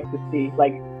would like to see,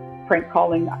 like prank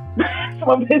calling some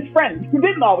of his friends who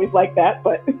didn't always like that,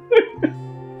 but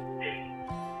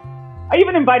I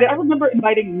remember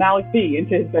inviting Malik B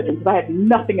into his bedroom because I had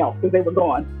nothing else because they were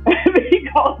gone. And he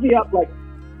called me up like,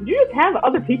 did you just have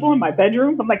other people in my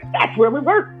bedroom? I'm like, that's where we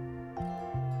work.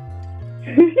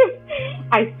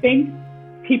 I think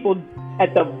people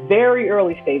at the very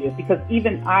early stages, because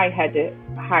even I had to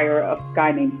hire a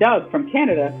guy named Doug from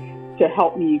Canada to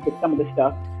help me with some of the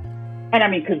stuff. And I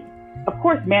mean, because of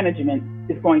course management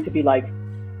is going to be like,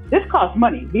 this costs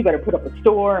money. We better put up a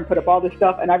store and put up all this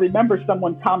stuff. And I remember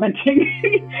someone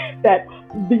commenting that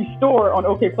the store on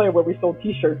OK Player where we sold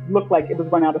T-shirts looked like it was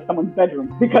run out of someone's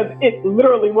bedroom, because it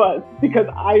literally was. Because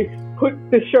I put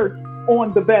the shirts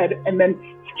on the bed and then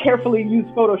carefully used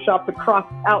Photoshop to cross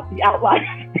out the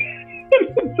outline.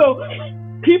 So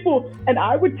people, and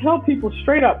I would tell people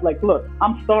straight up, like, look,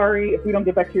 I'm sorry if we don't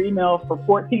get back to your email for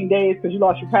 14 days because you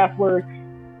lost your password.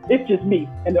 It's just me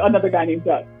and another guy named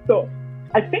Doug. So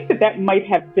I think that might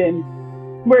have been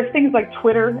where things like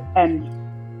Twitter and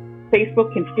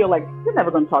Facebook can feel like you're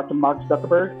never going to talk to Mark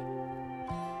Zuckerberg.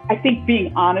 I think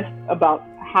being honest about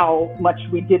how much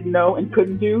we didn't know and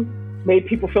couldn't do made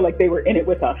people feel like they were in it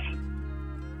with us.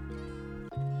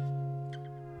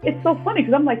 It's so funny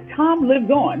because I'm like, Tom lives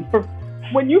on. For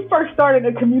when you first started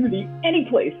a community, any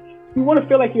place, you want to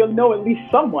feel like you'll know at least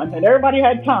someone, and everybody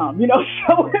had Tom, you know.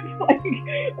 So it's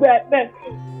like that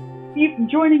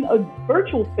joining a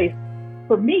virtual space,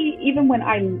 for me, even when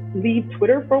I leave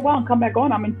Twitter for a while and come back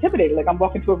on, I'm intimidated. Like I'm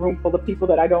walking to a room full of people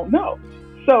that I don't know.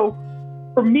 So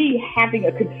for me, having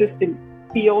a consistent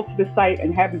feel to the site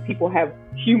and having people have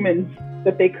humans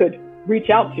that they could reach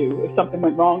out to if something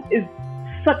went wrong is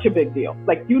such a big deal.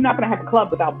 Like, you're not going to have a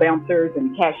club without bouncers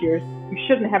and cashiers. You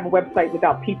shouldn't have a website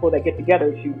without people that get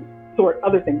together to sort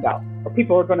other things out, or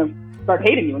people are going to start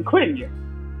hating you and quitting you.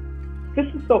 This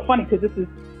is so funny because this is,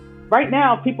 right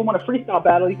now, people want a freestyle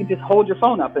battle. You can just hold your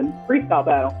phone up and freestyle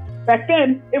battle. Back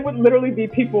then, it would literally be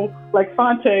people like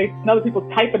Fonte and other people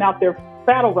typing out their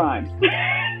battle rhymes.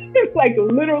 It's like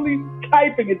literally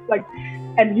typing. It's like,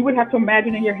 and you would have to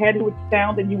imagine in your head who would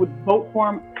sound, and you would vote for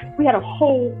him. We had a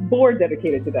whole board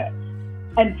dedicated to that.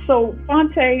 And so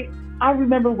Fonte, I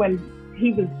remember when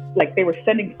he was like, they were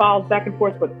sending files back and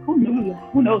forth, but who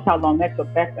knows how long that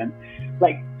took back then.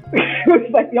 Like, it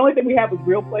was like the only thing we had was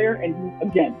Real Player, and he,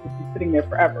 again, was sitting there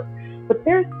forever. But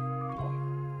there's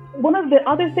one of the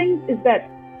other things is that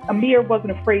Amir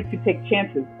wasn't afraid to take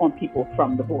chances on people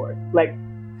from the board. Like,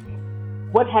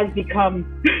 what has become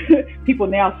people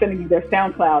now sending you their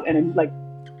SoundCloud and then like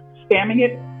spamming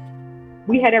it.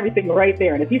 We had everything right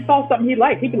there. And if he saw something he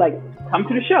liked, he'd be like, come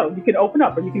to the show. You can open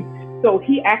up, or you can. So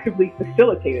he actively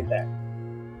facilitated that.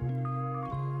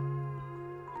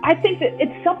 I think that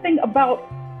it's something about,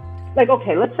 like,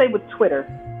 okay, let's say with Twitter,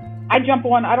 I jump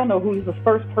on, I don't know who's the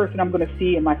first person I'm going to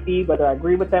see in my feed, whether I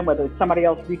agree with them, whether it's somebody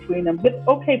else retweeting them. With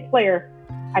OK Player,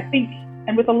 I think,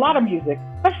 and with a lot of music,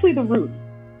 especially the roots,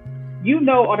 you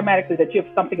know automatically that you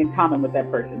have something in common with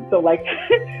that person. So like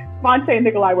Fonte and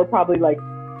Nikolai were probably like,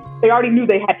 they already knew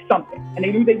they had something, and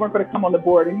they knew they weren't going to come on the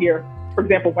board and hear, for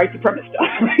example, white supremacist stuff,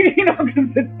 you know, because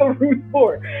it's the roots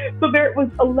board. So there was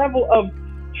a level of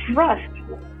trust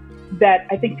that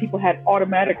I think people had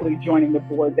automatically joining the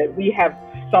board, that we have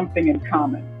something in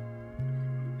common,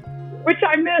 which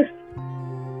I missed.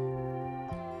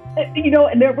 You know,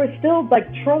 and there were still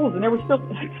like trolls, and there were still,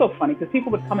 it's so funny because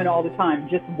people would come in all the time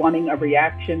just wanting a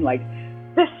reaction, like,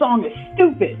 this song is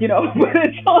stupid, you know, but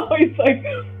it's always like,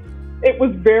 it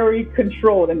was very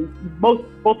controlled. And both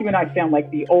you and I sound like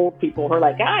the old people who are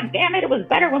like, God damn it, it was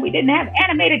better when we didn't have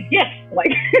animated GIFs.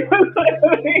 Like,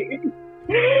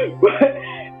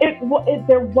 but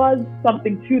there was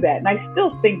something to that. And I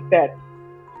still think that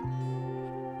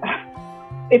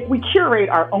if we curate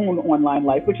our own online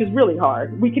life, which is really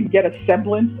hard, we can get a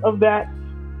semblance of that.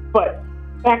 But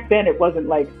back then it wasn't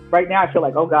like, right now I feel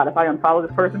like, oh God, if I unfollow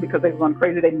this person because they've gone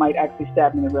crazy, they might actually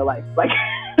stab me in real life. Like,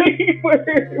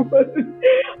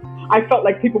 I felt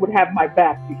like people would have my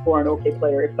back before an OK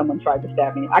Player if someone tried to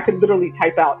stab me. I could literally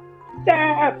type out,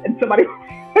 stab, and somebody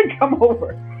would come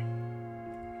over.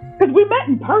 Because we met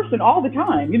in person all the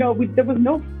time. You know, there was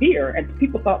no fear, and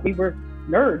people thought we were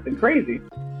nerds and crazy.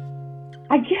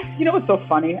 I guess, you know what's so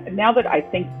funny? Now that I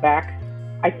think back,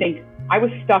 I think I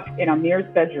was stuck in Amir's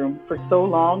bedroom for so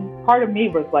long. Part of me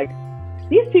was like,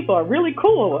 these people are really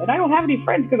cool, and I don't have any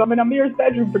friends because I'm in Amir's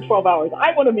bedroom for 12 hours.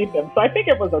 I want to meet them. So I think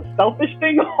it was a selfish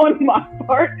thing on my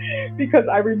part, because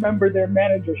I remember their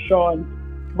manager, Sean,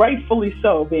 rightfully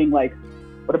so, being like,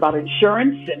 what about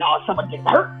insurance? And someone gets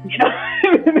hurt, you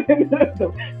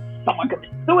know? Someone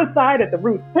commits suicide at the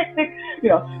Roots picnic, you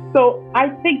know? So I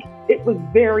think it was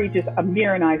very just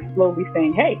Amir and I slowly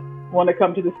saying, hey, want to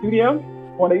come to the studio?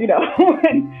 Want to, you know?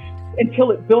 And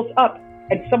until it built up,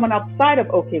 and someone outside of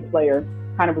OK Player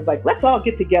kind of was like, let's all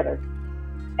get together.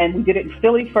 And we did it in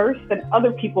Philly first, and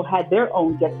other people had their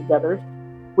own get-togethers,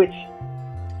 which,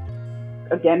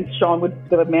 again, Sean,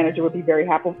 the manager, would be very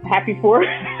happy for.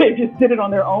 They just did it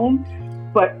on their own.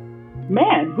 But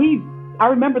man, I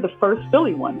remember the first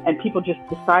Philly one, and people just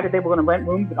decided they were going to rent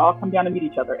rooms and all come down to meet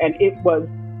each other. And it was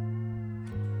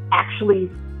actually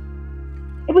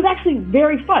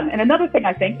very fun. And another thing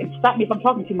I think, and stop me if I'm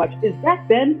talking too much, is back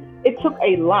then it took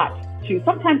a lot to,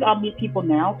 sometimes I'll meet people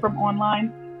now from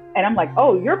online and I'm like,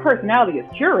 oh, your personality is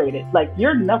curated. Like,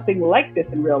 you're nothing like this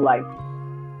in real life.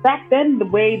 Back then, the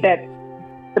way that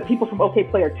the people from OK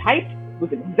Player typed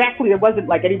was exactly, there wasn't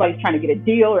like anybody's trying to get a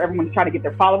deal or everyone's trying to get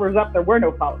their followers up. There were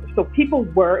no followers. So people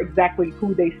were exactly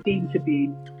who they seemed to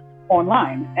be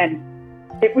online. And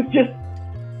it was just,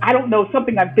 I don't know,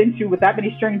 something I've been to with that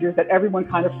many strangers that everyone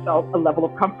kind of felt a level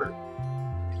of comfort.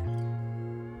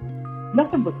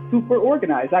 Nothing was super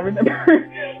organized. I remember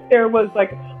there was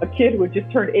like a kid who had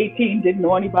just turned 18, didn't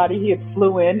know anybody. He had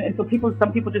flew in, and so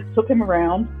some people just took him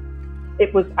around.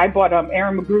 I bought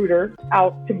Aaron Magruder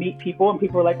out to meet people, and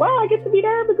people were like, "Wow, I get to meet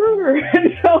Aaron Magruder!"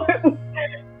 And so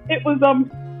it was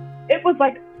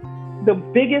like the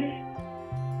biggest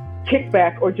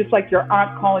kickback, or just like your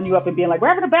aunt calling you up and being like, "We're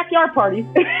having a backyard party,"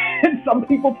 and some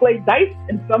people played dice,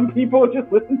 and some people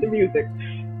just listened to music.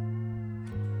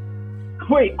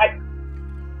 Wait,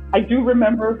 I do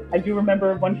remember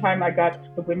one time I got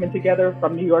the women together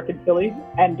from New York and Philly,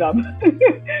 and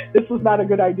this was not a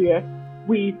good idea.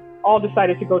 We all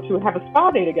decided to go to have a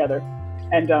spa day together,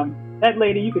 and that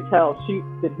lady, you could tell she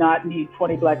did not need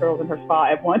 20 black girls in her spa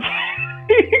at once.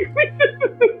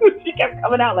 She kept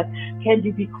coming out like, "Can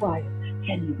you be quiet?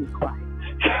 Can you be quiet?"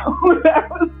 So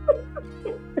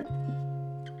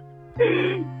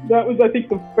that was I think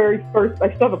the very first. I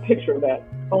still have a picture of that.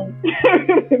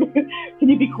 Can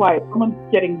you be quiet?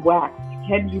 Someone's getting waxed.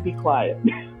 Can you be quiet?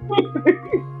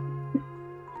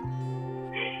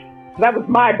 That was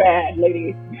my bad,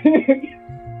 lady.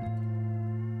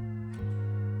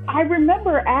 I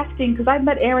remember asking, because I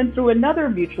met Aaron through another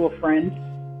mutual friend,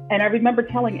 and I remember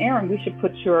telling Aaron we should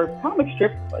put your comic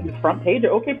strip on the front page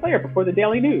of OK Player before the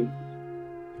Daily News.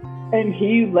 And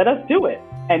he let us do it.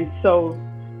 And so,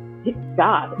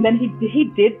 God. And then he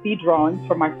did the drawings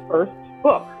for my first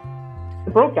book,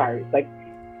 The Broke Diaries. Like,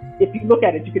 if you look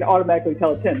at it, you can automatically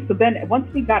tell it's him. So then once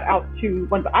I got out to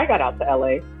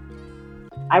LA,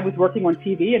 I was working on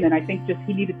TV, and then I think just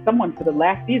he needed someone for the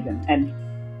last season. And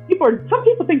some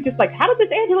people think just like, how did this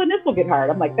Angela Nissel get hired?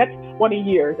 I'm like, that's 20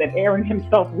 years. And Aaron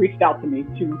himself reached out to me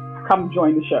to come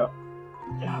join the show.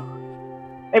 So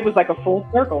it was like a full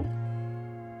circle.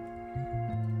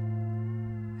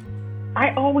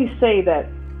 I always say that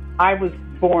I was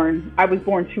born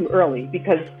too early,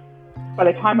 because by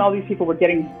the time all these people were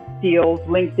getting deals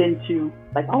linked into,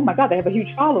 like, oh my God, they have a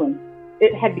huge following,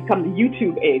 it had become the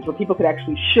YouTube age where people could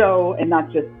actually show and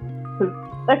not just, because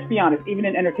let's be honest, even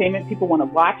in entertainment, people want to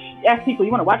watch. Ask people,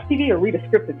 you want to watch TV or read a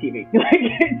script of TV?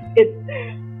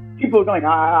 Like, people are going,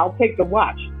 I'll take the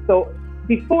watch. So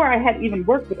before I had even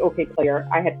worked with OK Player,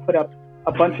 I had put up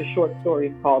a bunch of short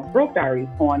stories called Broke Diaries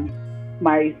on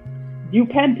my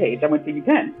UPenn page. I went to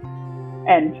UPenn.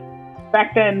 And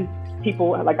back then,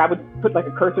 people, like, I would put like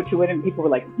a cursor to it, and people were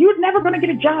like, "You're never going to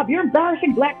get a job. You're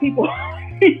embarrassing black people."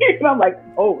 And I'm like,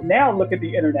 oh, now look at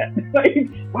the internet. Like,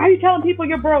 why are you telling people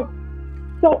you're broke?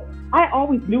 So I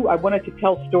always knew I wanted to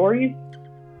tell stories.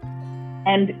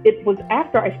 And it was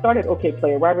after I started OK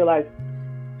Player where I realized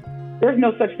there's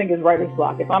no such thing as writer's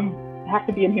block. If I have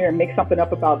to be in here and make something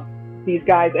up about these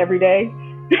guys every day,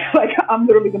 like, I'm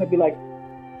literally going to be like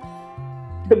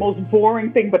the most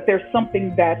boring thing, but there's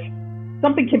something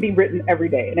can be written every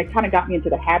day. And it kind of got me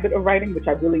into the habit of writing, which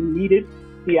I really needed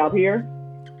to be out here.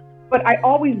 But I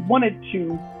always wanted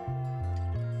to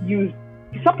use,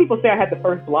 some people say I had the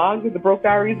first blog, The Broke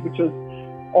Diaries, which was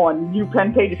on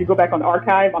UPenn page. If you go back on the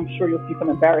archive, I'm sure you'll see some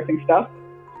embarrassing stuff.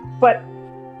 But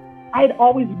I had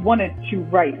always wanted to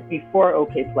write before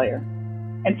OK Player.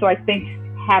 And so I think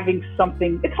having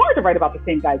something, it's hard to write about the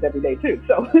same guys every day too.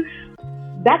 So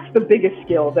that's the biggest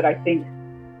skill that I think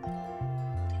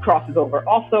crosses over.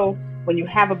 Also, when you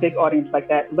have a big audience like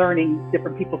that, learning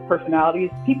different people's personalities,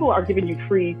 people are giving you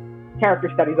free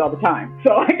character studies all the time.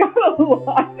 So I got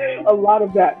a lot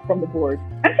of that from the board,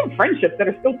 and some friendships that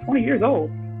are still 20 years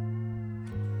old.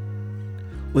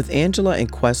 With Angela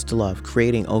and Questlove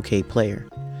creating OK Player,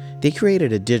 they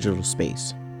created a digital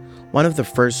space, one of the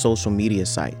first social media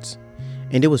sites,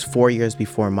 and it was 4 years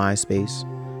before MySpace,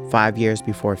 5 years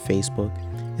before Facebook,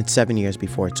 and 7 years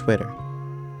before Twitter.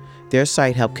 Their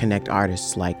site helped connect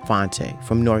artists like Fonte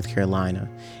from North Carolina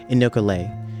and Nicolay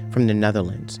from the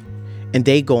Netherlands, and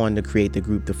they go on to create the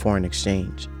group The Foreign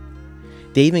Exchange.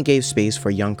 They even gave space for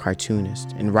young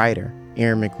cartoonist and writer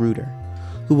Aaron Magruder,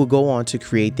 who will go on to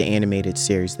create the animated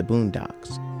series The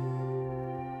Boondocks.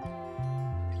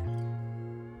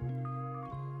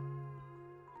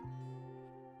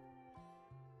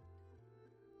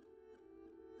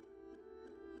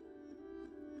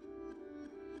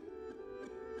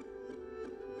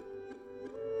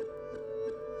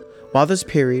 While this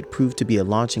period proved to be a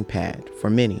launching pad for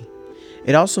many,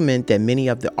 it also meant that many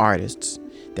of the artists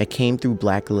that came through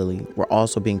Black Lily were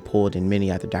also being pulled in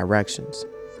many other directions.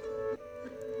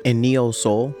 In neo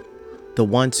soul, the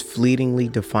once fleetingly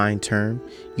defined term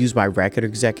used by record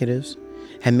executives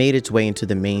had made its way into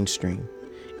the mainstream,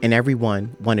 and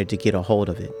everyone wanted to get a hold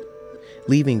of it,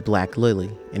 leaving Black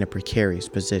Lily in a precarious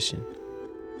position.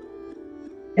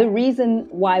 The reason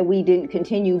why we didn't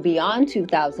continue beyond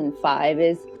 2005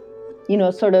 is,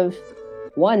 sort of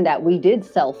one, that we did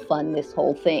self-fund this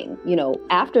whole thing.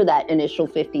 After that initial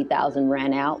 50,000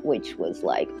 ran out, which was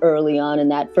like early on in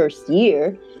that first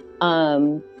year,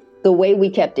 the way we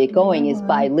kept it going is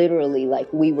by literally,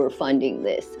 like, we were funding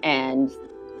this. And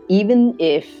even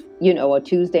if, a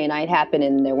Tuesday night happened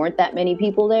and there weren't that many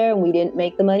people there and we didn't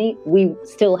make the money, we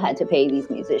still had to pay these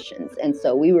musicians. And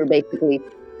so we were basically...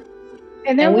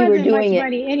 And there wasn't much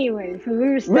money anyway, so we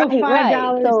were still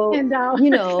 $5, So,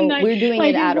 $10 we're doing like,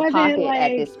 it out of pocket like...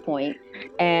 at this point.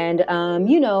 And,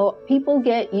 people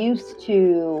get used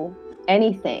to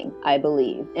anything, I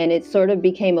believe. And it sort of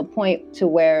became a point to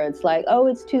where it's like, oh,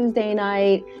 it's Tuesday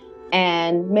night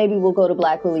and maybe we'll go to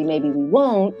Black Lily, maybe we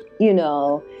won't,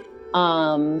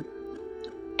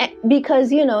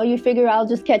 because, you figure I'll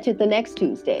just catch it the next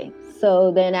Tuesday.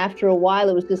 So then after a while,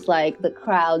 it was just like the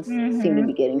crowds seem to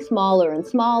be getting smaller and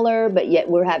smaller, but yet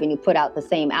we're having to put out the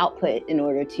same output in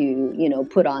order to,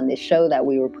 put on this show that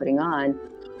we were putting on.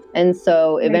 And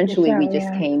so eventually we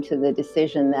just came to the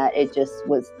decision that it just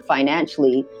was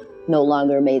financially no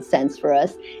longer made sense for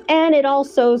us. And it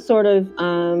also sort of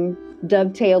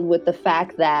dovetailed with the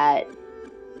fact that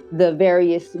the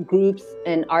various groups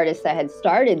and artists that had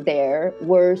started there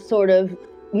were sort of,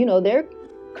 their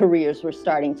careers were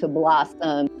starting to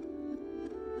blossom.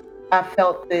 I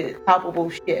felt the palpable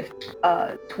shift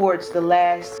towards the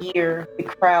last year. The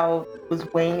crowd was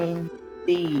waning.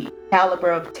 The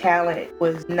caliber of talent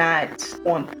was not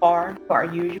on par to our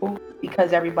usual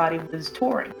because everybody was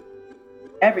touring.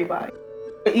 Everybody.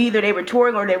 Either they were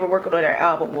touring or they were working on their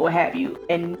album or what have you,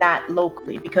 and not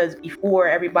locally, because before,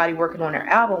 everybody working on their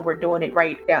album were doing it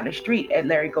right down the street at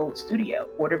Larry Gold's studio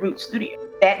or the Root studio.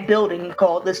 That building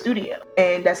called the studio.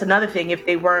 And that's another thing, if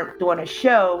they weren't doing a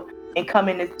show and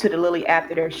coming to the Lily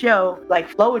after their show, like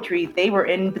Flowetry, they were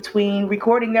in between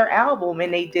recording their album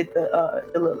and they did the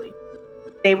Lily.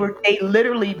 They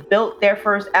literally built their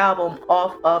first album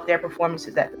off of their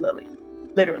performances at the Lily.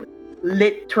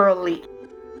 Literally.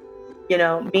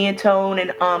 Me and Tone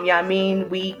and Yamin,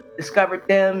 we discovered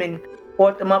them and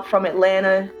brought them up from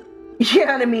Atlanta. You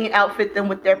know what I mean? Outfit them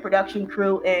with their production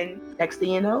crew, and next thing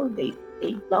you know, they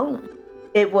blown.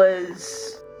 It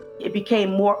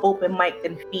became more open mic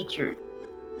than featured.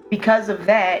 Because of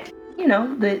that,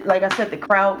 like I said, the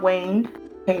crowd waned,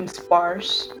 became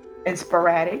sparse and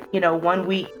sporadic. 1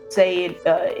 week, say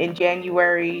in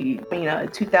January,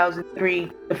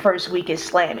 2003, the first week is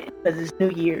slamming because it's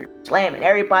New Year. Slamming.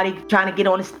 Everybody trying to get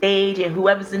on the stage, and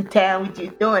whoever's in town, we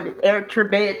just doing it. Eric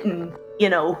Trebet and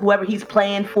whoever he's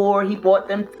playing for, he brought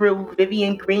them through.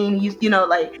 Vivian Green, he's,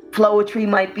 like Flowetry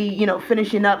might be,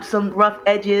 finishing up some rough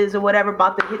edges or whatever,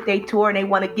 about to hit their tour, and they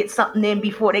want to get something in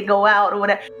before they go out or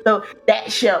whatever. So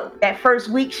that show, that first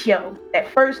week show, that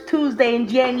first Tuesday in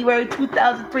January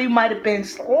 2003 might have been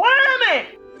slamming.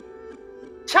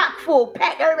 Chock full,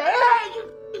 pack, everybody, hey,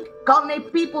 you calling they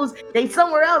peoples, they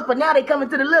somewhere else, but now they coming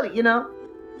to the Lily,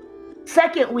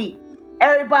 Second week,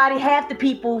 everybody, half the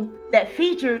people that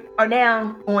featured are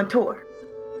now on tour.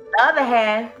 The other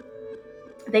half,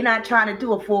 they're not trying to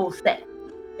do a full set.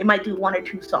 They might do one or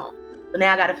two songs. So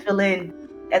now I got to fill in.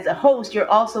 As a host, you're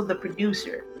also the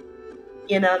producer,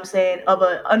 of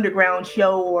an underground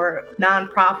show or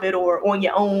nonprofit or on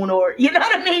your own or,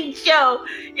 show.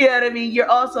 You're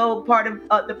also part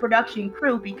of the production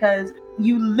crew because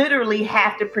you literally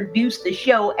have to produce the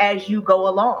show as you go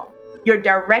along. You're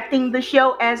directing the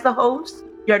show as the host.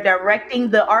 You're directing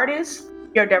the artist.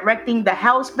 You're directing the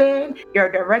house band.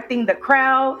 You're directing the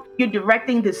crowd. You're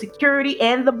directing the security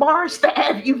and the bar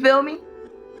staff. You feel me?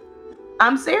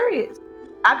 I'm serious.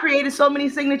 I created so many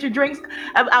signature drinks.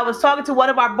 I was talking to one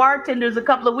of our bartenders a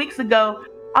couple of weeks ago.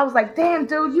 I was like, damn,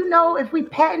 dude, if we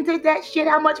patented that shit,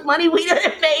 how much money we'd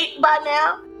have made by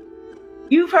now?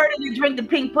 You've heard of the drink, the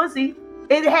pink pussy.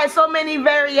 It has so many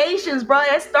variations, bro.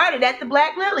 It started at the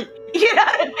Black Lily. You know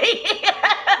what I mean?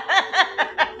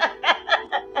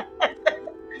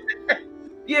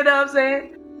 You know what I'm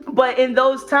saying? But in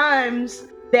those times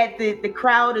that the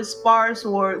crowd is sparse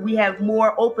or we have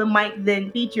more open mic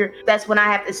than feature, that's when I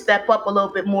have to step up a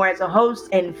little bit more as a host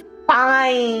and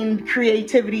find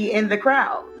creativity in the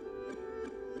crowd.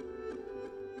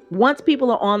 Once people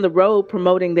are on the road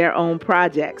promoting their own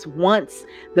projects, once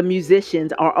the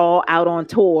musicians are all out on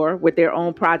tour with their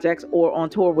own projects or on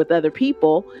tour with other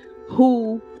people,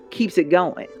 who keeps it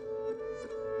going?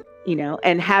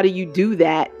 And how do you do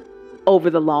that over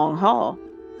the long haul?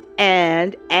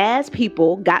 And as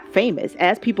people got famous,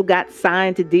 as people got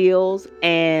signed to deals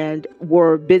and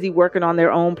were busy working on their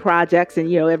own projects,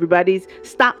 and everybody's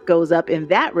stock goes up in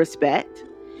that respect,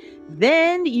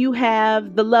 then you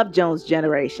have the Love Jones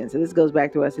generation. So this goes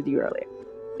back to what I said to you earlier.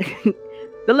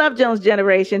 The Love Jones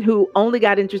generation, who only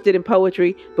got interested in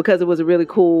poetry because it was a really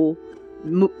cool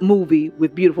movie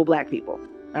with beautiful Black people.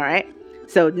 All right.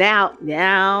 So now,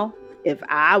 if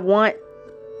I want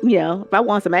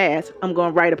some ass, I'm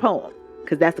going to write a poem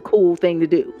because that's the cool thing to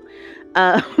do.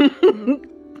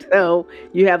 So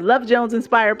you have Love Jones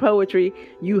inspired poetry.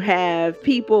 You have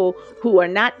people who are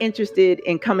not interested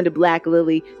in coming to Black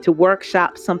Lily to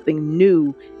workshop something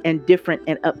new and different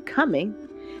and upcoming.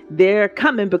 They're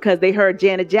coming because they heard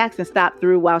Janet Jackson stop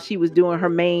through while she was doing her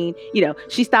main,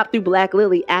 she stopped through Black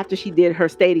Lily after she did her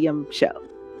stadium show.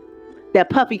 That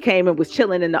Puffy came and was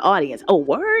chilling in the audience. Oh,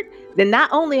 word? Then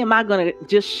not only am I going to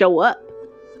just show up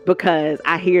because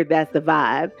I hear that's the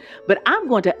vibe, but I'm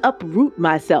going to uproot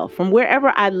myself from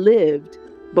wherever I lived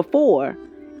before.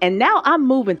 And now I'm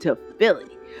moving to Philly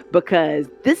because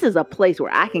this is a place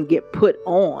where I can get put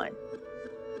on.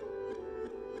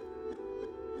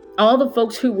 All the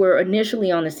folks who were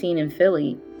initially on the scene in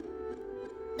Philly,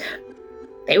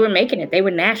 they were making it. They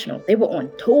were national. They were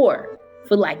on tour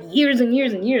for like years and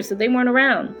years and years. So they weren't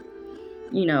around.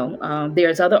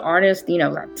 There's other artists,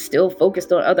 still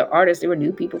focused on other artists. There were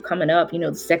new people coming up,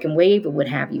 the second wave or what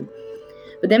have you.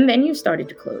 But then venues started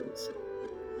to close.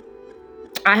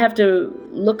 I have to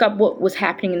look up what was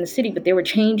happening in the city, but there were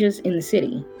changes in the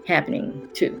city happening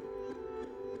too.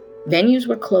 Venues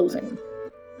were closing.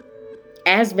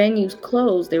 As venues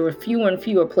closed, there were fewer and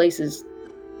fewer places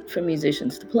for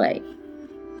musicians to play.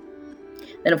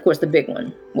 Then, of course, the big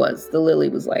one was the Lily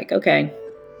was like, okay,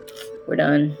 we're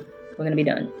done. We're going to be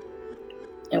done.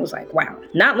 And it was like, wow.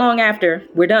 Not long after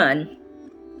we're done,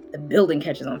 the building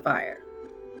catches on fire.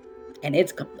 And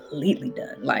it's completely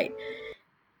done. Like,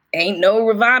 ain't no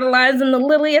revitalizing the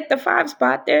Lily at the 5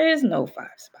 spot. There is no 5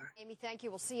 spot. Amy, thank you.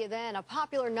 We'll see you then. A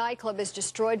popular nightclub is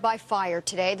destroyed by fire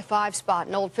today. The 5 spot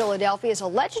in Old Philadelphia is a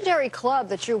legendary club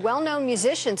that drew well-known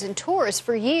musicians and tourists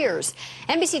for years.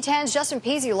 NBC 10's Justin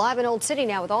Peasy live in Old City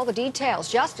now with all the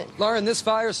details. Justin. Lauren, this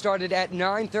fire started at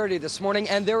 9:30 this morning,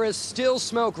 and there is still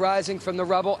smoke rising from the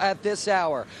rubble at this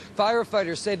hour.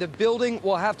 Firefighters say the building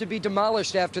will have to be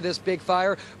demolished after this big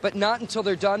fire, but not until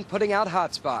they're done putting out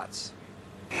hot spots.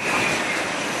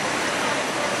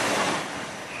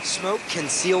 Smoke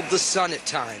concealed the sun at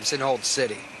times in Old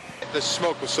City. The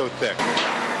smoke was so thick.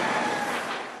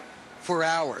 For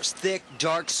hours, thick,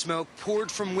 dark smoke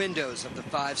poured from windows of the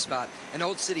 5 spot, an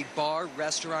Old City bar,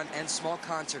 restaurant, and small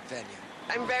concert venue.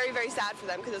 I'm very, very sad for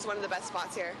them because it's one of the best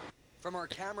spots here. From our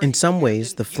camera, in some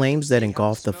ways, the flames that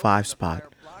engulfed the 5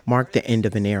 spot marked the end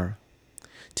of an era.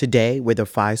 Today, where the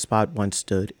 5 spot once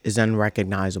stood is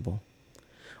unrecognizable.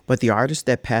 But the artists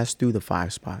that passed through the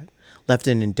 5 spot left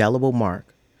an indelible mark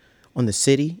on the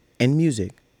city and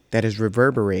music that has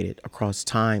reverberated across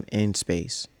time and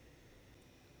space.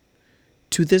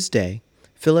 To this day,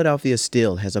 Philadelphia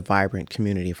still has a vibrant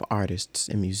community of artists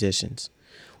and musicians,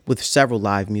 with several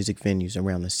live music venues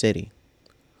around the city.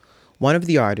 One of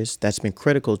the artists that's been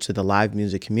critical to the live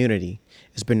music community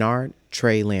is Bernard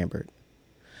Trey Lambert.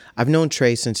 I've known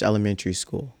Trey since elementary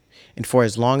school, and for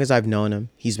as long as I've known him,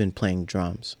 he's been playing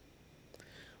drums.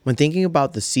 When thinking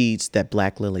about the seeds that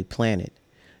Black Lily planted,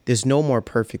 there's no more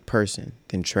perfect person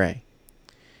than Trey.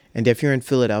 And if you're in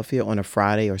Philadelphia on a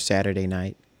Friday or Saturday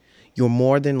night, you'll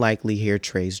more than likely hear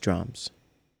Trey's drums.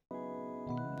 You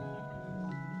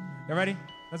ready?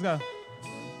 Let's go.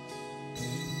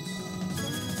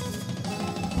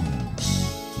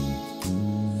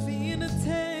 Seeing a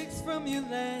text from you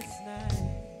last night.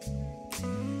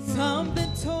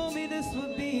 Something told me this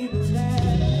would be the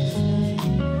last night.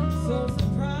 So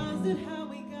surprised at how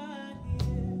we got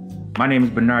here. My name is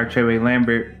Bernard Trey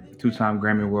Lambert, two-time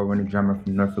Grammy Award-winning drummer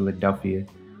from North Philadelphia,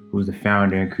 who's the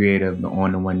founder and creator of the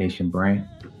On the One Nation brand.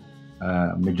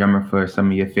 I'm the drummer for some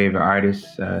of your favorite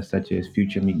artists, such as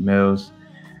Future, Meek Mills,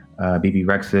 BB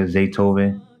Rexa,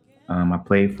 Zaytoven. I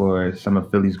played for some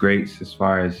of Philly's greats as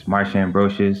far as Marsha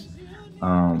Ambrosius,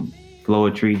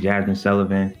 Floetry, Jasmine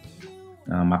Sullivan.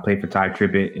 I played for Ty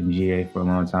Tribbett in GA for a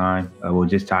long time. Well,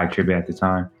 just Ty Tribbett at the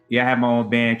time. Yeah, I have my own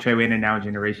band, Treyway and the Now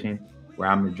Generation, where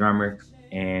I'm the drummer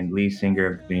and lead singer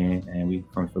of the band, and we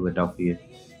from Philadelphia.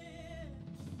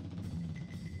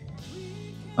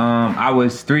 I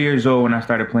was 3 years old when I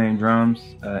started playing drums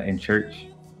in church.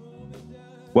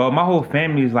 Well, my whole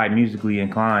family is like musically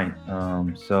inclined.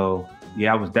 So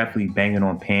yeah, I was definitely banging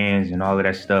on pans and all of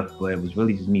that stuff, but it was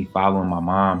really just me following my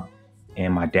mom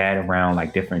and my dad around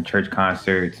like different church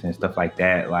concerts and stuff like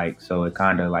that. Like, so it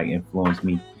kind of like influenced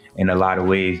me in a lot of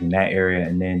ways in that area.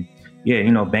 And then,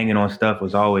 yeah, banging on stuff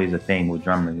was always a thing with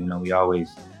drummers. We always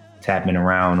tapping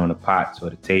around on the pots or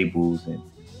the tables and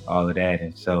all of that.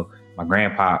 And so my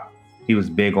grandpa, he was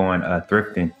big on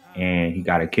thrifting, and he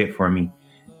got a kit for me.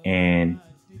 And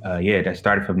yeah, that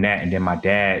started from that. And then my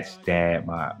dad's dad,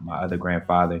 my other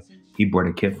grandfather, he brought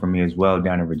a kit for me as well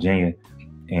down in Virginia.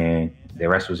 And the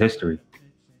rest was history.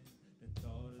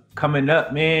 Coming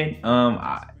up, man,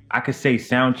 I could say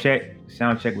Soundcheck.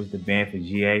 Soundcheck was the band for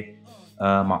GA.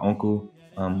 My uncle,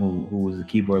 who was a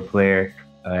keyboard player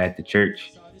at the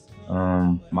church.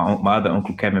 My other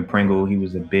uncle, Kevin Pringle, he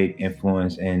was a big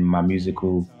influence in my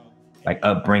musical like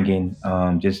upbringing,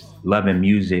 just loving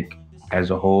music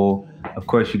as a whole. Of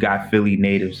course, you got Philly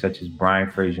natives such as Brian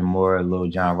Fraser Moore, Lil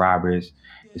John Roberts,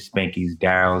 the Spankies,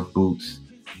 Daryl's Boots,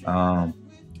 um,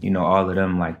 all of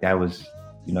them. Like that was,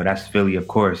 that's Philly, of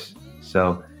course.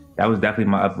 So that was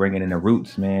definitely my upbringing and the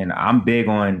roots, man. I'm big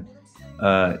on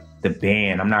the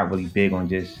band. I'm not really big on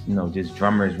just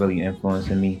drummers really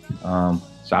influencing me.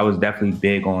 So I was definitely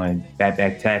big on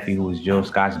Fatback Taffy, who was Jill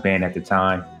Scott's band at the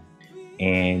time,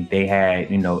 and they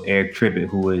had Eric Tribbett,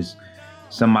 who was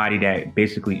somebody that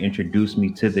basically introduced me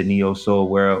to the neo soul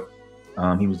world.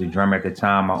 He was the drummer at the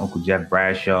time. My uncle Jeff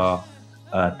Bradshaw,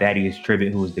 Thaddeus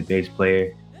Tribbett, who was the bass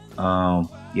player.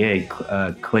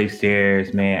 Clay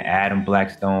Sayers, man, Adam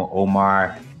Blackstone,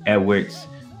 Omar Edwards,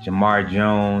 Jamar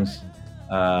Jones.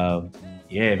 Man,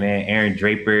 Aaron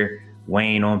Draper,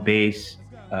 Wayne on bass.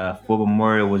 Full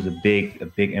Memorial was a big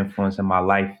influence in my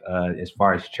life as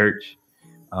far as church.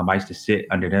 I used to sit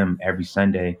under them every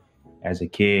Sunday as a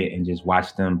kid and just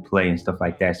watch them play and stuff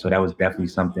like that. So that was definitely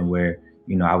something where,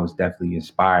 I was definitely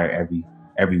inspired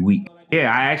every week.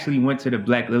 Yeah, I actually went to the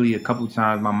Black Lily a couple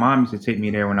times. My mom used to take me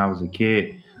there when I was a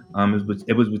kid.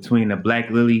 It was between the Black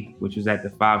Lily, which was at the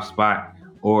 5 spot,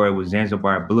 or it was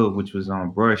Zanzibar Blue, which was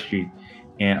on Broad Street.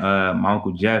 And my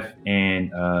uncle Jeff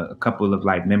and a couple of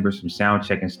like members from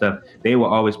Soundcheck and stuff, they would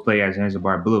always play at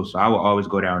Zanzibar Blue. So I would always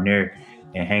go down there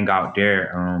and hang out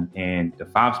there. And the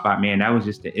 5 spot, man, that was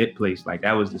just the it place. Like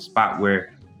that was the spot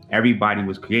where everybody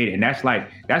was created. And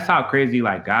that's how crazy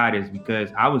like God is, because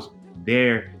I was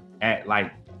there at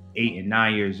like 8 and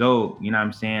 9 years old, you know what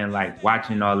I'm saying? Like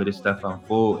watching all of this stuff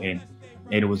unfold, and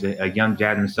it was a young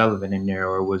Jasmine Sullivan in there,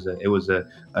 or it was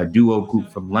a duo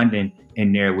group from London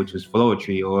in there, which was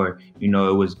Floetry, or it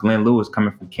was Glenn Lewis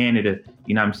coming from Canada,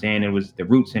 you know what I'm saying? It was the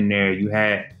Roots in there. You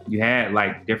had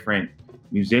like different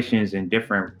musicians and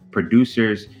different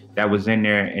producers that was in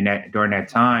there and that during that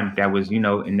time that was in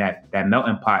that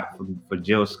melting pot for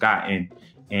Jill Scott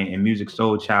and Music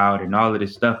Soul Child and all of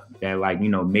this stuff that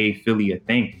made Philly a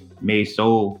thing, made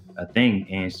soul a thing.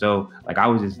 And so like I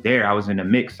was just there, I was in the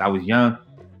mix, I was young,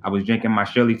 I was drinking my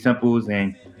Shirley Temples,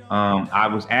 and I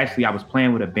was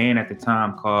playing with a band at the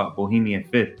time called Bohemian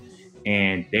Fifth,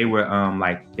 and they were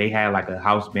they had like a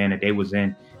house band that they was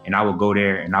in, and I would go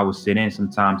there and I would sit in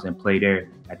sometimes and play there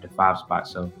at the 5 spot.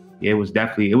 So yeah, it was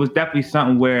definitely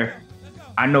something where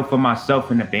I know for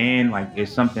myself in the band, like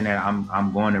it's something that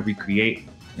I'm going to recreate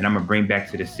and I'm gonna bring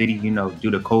back to the city. Due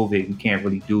to COVID, we can't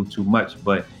really do too much,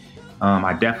 but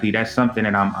that's something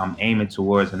that I'm aiming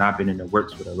towards, and I've been in the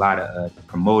works with a lot of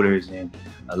promoters and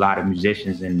a lot of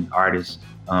musicians and artists,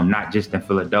 not just in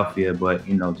Philadelphia, but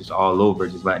just all over,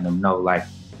 just letting them know like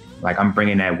I'm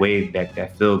bringing that wave back,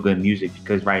 that feel good music,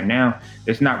 because right now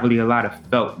there's not really a lot of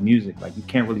felt music. Like you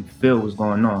can't really feel what's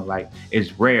going on. Like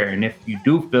it's rare, and if you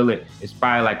do feel it, it's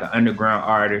probably like an underground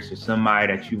artist or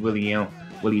somebody that you really don't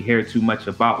really hear too much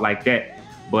about like that.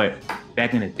 But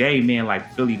back in the day, man,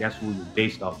 like Philly, that's what we was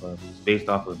based off of. It was based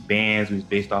off of bands, we was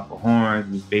based off of horns,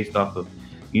 we was based off of,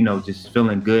 just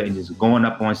feeling good and just going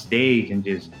up on stage and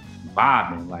just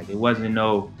vibing. Like it wasn't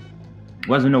no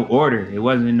order. It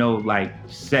wasn't no like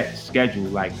set schedule.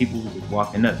 Like people was just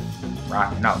walking up,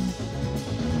 rocking out.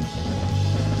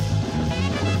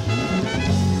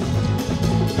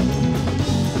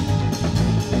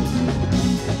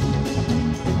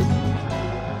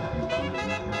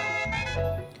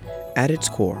 At its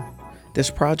core, this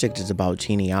project is about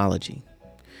genealogy,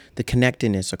 the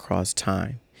connectedness across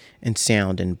time and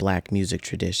sound in Black music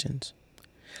traditions,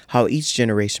 how each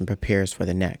generation prepares for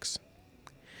the next.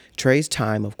 Trey's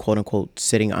time of quote-unquote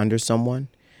sitting under someone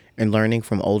and learning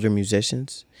from older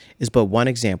musicians is but one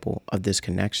example of this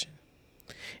connection,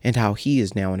 and how he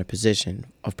is now in a position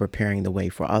of preparing the way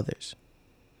for others.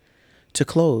 To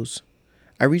close,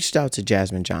 I reached out to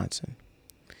Jasmine Johnson.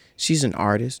 She's an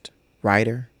artist,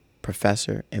 writer,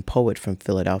 professor, and poet from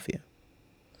Philadelphia.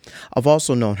 I've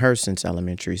also known her since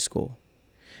elementary school,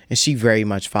 and she very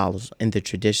much follows in the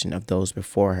tradition of those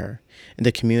before her in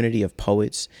the community of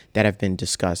poets that have been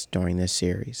discussed during this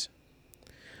series.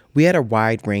 We had a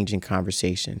wide-ranging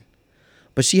conversation,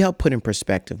 but she helped put in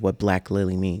perspective what Black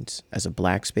Lily means as a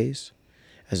Black space,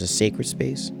 as a sacred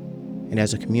space, and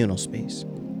as a communal space.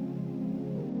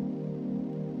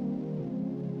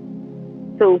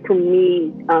 So for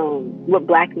me, what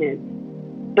Blackness,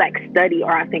 Black study,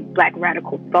 or I think Black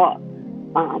radical thought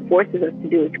forces us to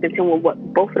do is to continue with what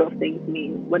both of those things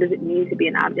mean. What does it mean to be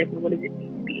an object, and what does it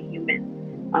mean to be a human?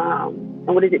 And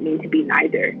what does it mean to be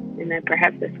neither? And then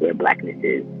perhaps that's where Blackness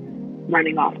is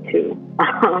running off to,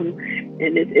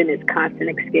 in its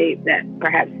constant escape. That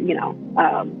perhaps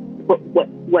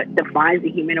what defines a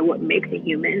human or what makes a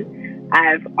human,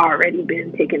 I've already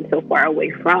been taken so far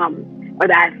away from, or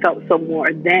that I felt so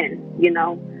more than.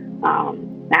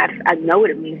 I know what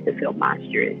it means to feel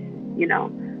monstrous.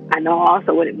 I know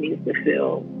also what it means to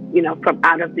feel, from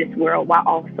out of this world while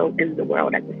also in the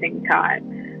world at the same time.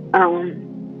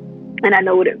 And I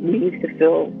know what it means to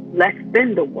feel less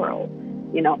than the world,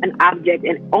 an object,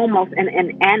 and almost an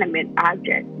inanimate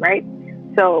object, right?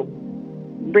 So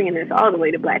bringing this all the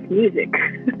way to Black music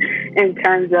in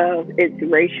terms of its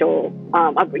racial,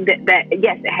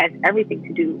 yes, it has everything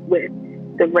to do with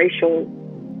the racial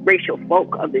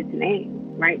folk of its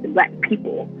name, right? The Black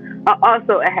people.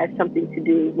 Also, it has something to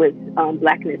do with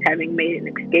Blackness having made an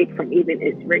escape from even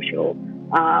its racial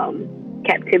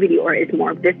captivity, or its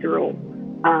more visceral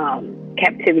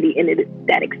captivity, and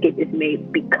that escape is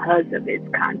made because of its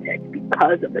context,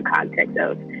 because of the context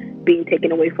of being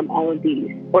taken away from all of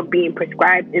these, or being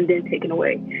prescribed and then taken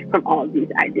away from all of these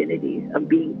identities of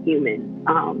being human,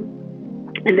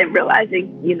 and then realizing,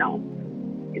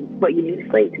 what you need a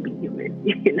slave to be human,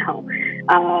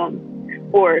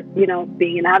 or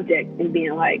being an object and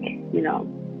being like,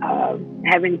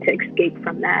 having to escape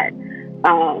from that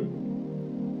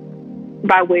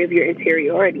by way of your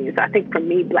interiority. And so I think for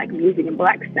me, Black music and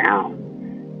Black sound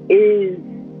is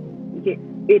this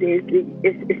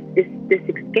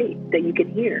escape that you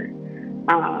can hear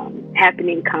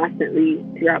happening constantly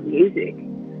throughout music.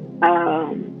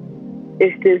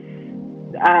 It's this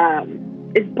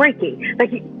it's breaking,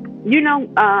 like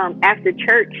after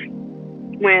church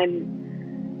when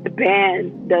the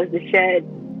band does the shed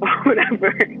or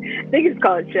whatever, I think it's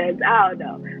called sheds, I don't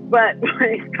know, but when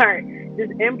they start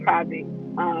just improvising,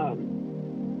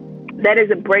 that is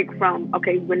a break from,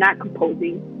 okay, we're not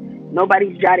composing,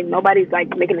 nobody's jotting, nobody's like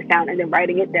making a sound and then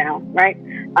writing it down, right?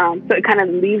 So it kind of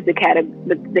leaves the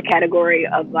category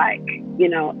of like,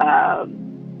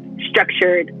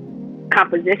 structured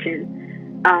composition,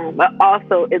 but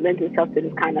also it lends itself to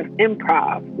this kind of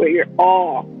improv where you're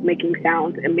all making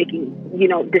sounds and making,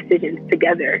 decisions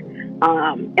together,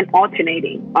 and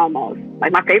alternating almost.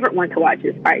 Like my favorite one to watch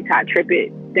is probably Todd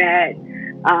Trippett. That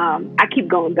I keep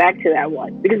going back to that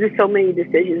one because there's so many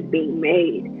decisions being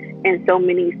made and so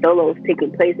many solos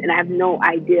taking place, and I have no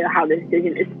idea how the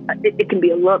decision is. It can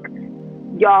be a look,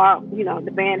 y'all.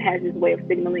 The band has this way of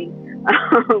signaling,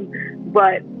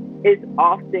 but it's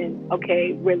often,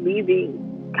 okay, we're leaving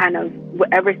kind of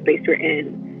whatever space we're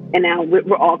in, and now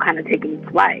we're all kind of taking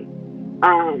flight.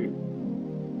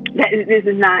 This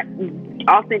is not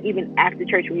often, even after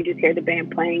church, when you just hear the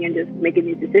band playing and just making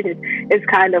these decisions. It's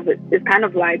kind of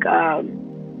like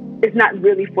it's not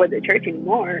really for the church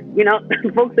anymore.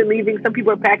 Folks are leaving. Some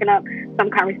people are packing up.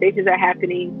 Some conversations are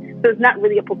happening. So it's not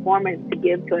really a performance to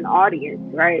give to an audience,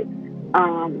 right?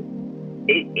 And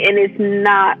it's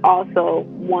not also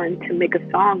one to make a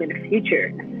song in the future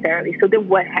necessarily. So then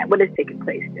what is taking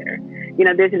place there?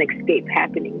 There's an escape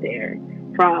happening there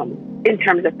in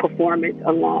terms of performance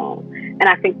alone. And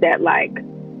I think that, like,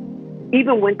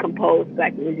 even when composed,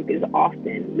 Black music is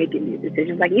often making these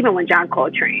decisions. Like even when John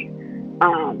Coltrane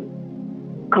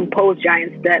composed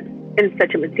Giant Steps in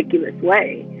such a meticulous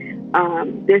way,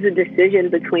 there's a decision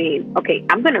between, okay,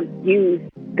 I'm going to use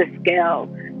the scale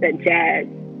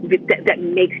that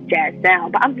makes jazz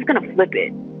sound, but I'm just going to flip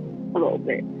it a little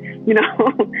bit.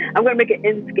 I'm going to make an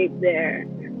inscape there.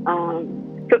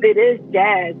 So it is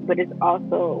jazz, but it's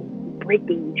also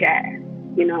breaking jazz,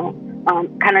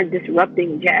 kind of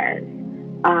disrupting jazz.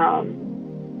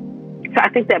 So I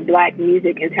think that Black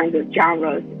music, in terms of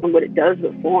genres and what it does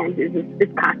with forms, is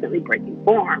it's constantly breaking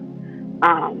form.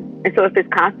 And so if it's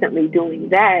constantly doing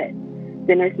that,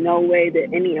 then there's no way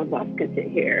that any of us can sit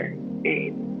here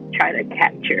and try to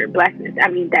capture Blackness. I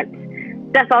mean,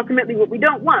 that's ultimately what we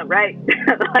don't want, right?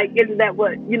 Like, isn't that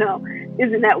what,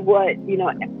 Isn't that what, you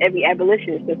know, every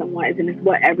abolitionist doesn't want? Isn't this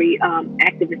what every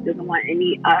activist doesn't want?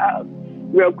 Any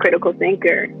real critical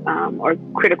thinker or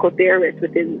critical theorist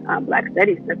within Black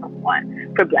studies doesn't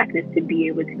want for Blackness to be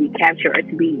able to be captured or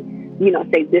to be, you know,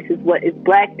 say this is what is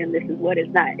Black and this is what is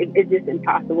not. It's just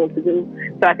impossible to do.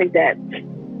 So I think that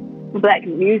Black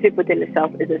music within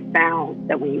itself is a sound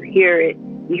that when you hear it,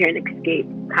 you hear an escape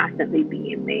constantly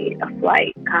being made, a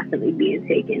flight constantly being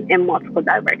taken in multiple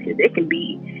directions. It can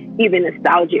be even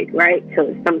nostalgic, right?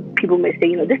 So some people may say,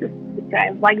 you know, this is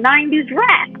like 90s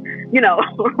rap, you know,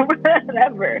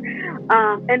 whatever.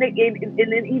 And then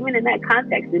even in that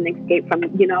context, an escape from,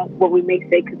 you know, what we may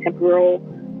say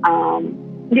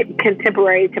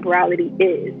contemporary temporality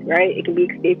is, right? It can be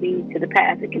escaping to the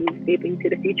past, it can be escaping to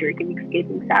the future, it can be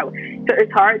escaping south. So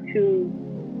it's hard to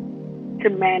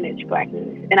manage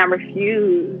Blackness, and I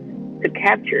refuse to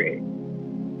capture it.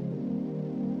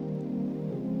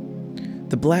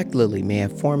 The Black Lily may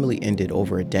have formally ended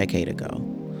over a decade ago,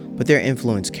 but their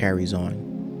influence carries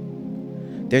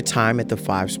on. Their time at the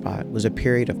 5 Spot was a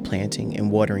period of planting and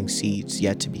watering seeds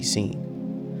yet to be seen.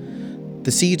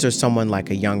 The seeds are someone like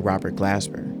a young Robert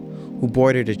Glasper, who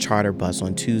boarded a charter bus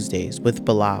on Tuesdays with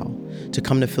Bilal to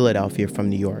come to Philadelphia from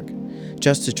New York,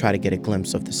 just to try to get a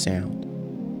glimpse of the sound.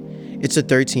 It's a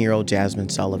 13-year-old Jasmine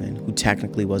Sullivan who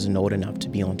technically wasn't old enough to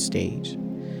be on stage,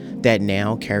 that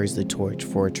now carries the torch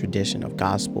for a tradition of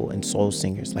gospel and soul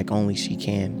singers like only she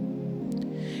can.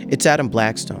 It's Adam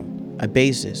Blackstone, a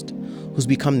bassist, who's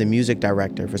become the music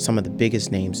director for some of the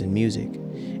biggest names in music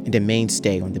and a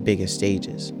mainstay on the biggest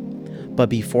stages. But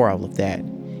before all of that,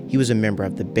 he was a member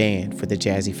of the band for the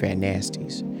Jazzy Fat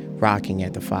Nasties, rocking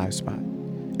at the 5 Spot.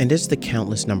 And it's the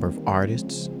countless number of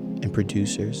artists and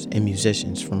producers and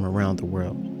musicians from around the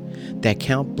world that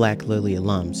count Black Lily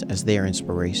alums as their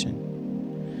inspiration.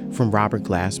 From Robert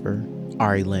Glasper,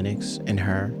 Ari Lennox, and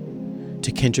Her,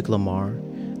 to Kendrick Lamar,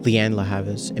 Leanne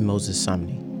LaHavis, and Moses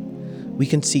Sumney, we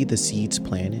can see the seeds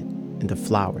planted and the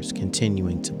flowers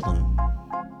continuing to bloom.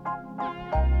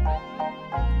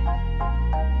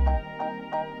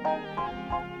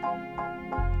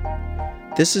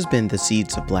 This has been The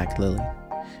Seeds of Black Lily,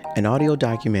 an audio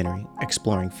documentary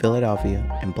exploring Philadelphia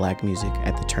and Black music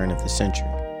at the turn of the century.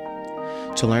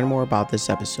 To learn more about this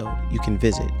episode, you can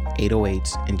visit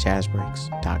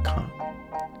 808sandjazzbreaks.com.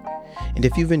 And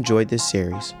if you've enjoyed this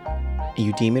series and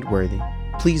you deem it worthy,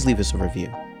 please leave us a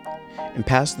review and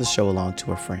pass the show along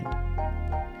to a friend.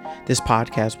 This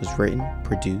podcast was written,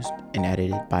 produced, and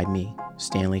edited by me,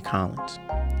 Stanley Collins.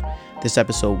 This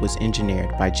episode was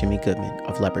engineered by Jimmy Goodman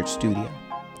of Leopard Studio.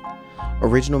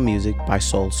 Original music by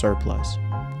Soul Surplus.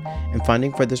 And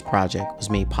funding for this project was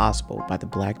made possible by the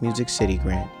Black Music City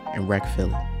Grant and Rec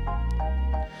Philly.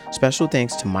 Special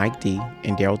thanks to Mike D.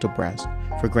 and Daryl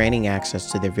DeBrest for granting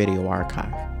access to their video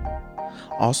archive.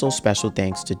 Also special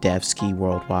thanks to Dev Ski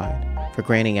Worldwide for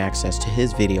granting access to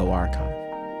his video archive.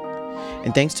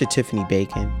 And thanks to Tiffany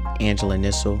Bacon, Angela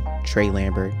Nissel, Trey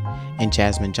Lambert, and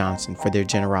Jasmine Johnson for their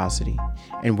generosity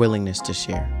and willingness to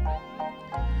share.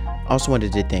 Also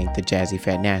wanted to thank the Jazzy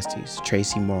Fat Nasties,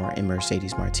 Tracy Moore and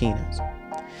Mercedes Martinez.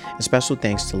 And special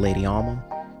thanks to Lady Alma,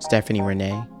 Stephanie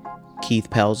Renee, Keith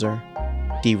Pelzer,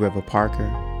 D. River Parker,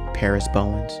 Paris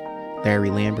Bowens, Larry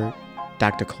Lambert,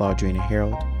 Dr. Claudrina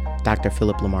Harold, Dr.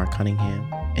 Philip Lamar Cunningham,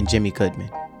 and Jimmy Goodman.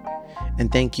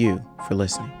 And thank you for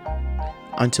listening.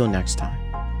 Until next time.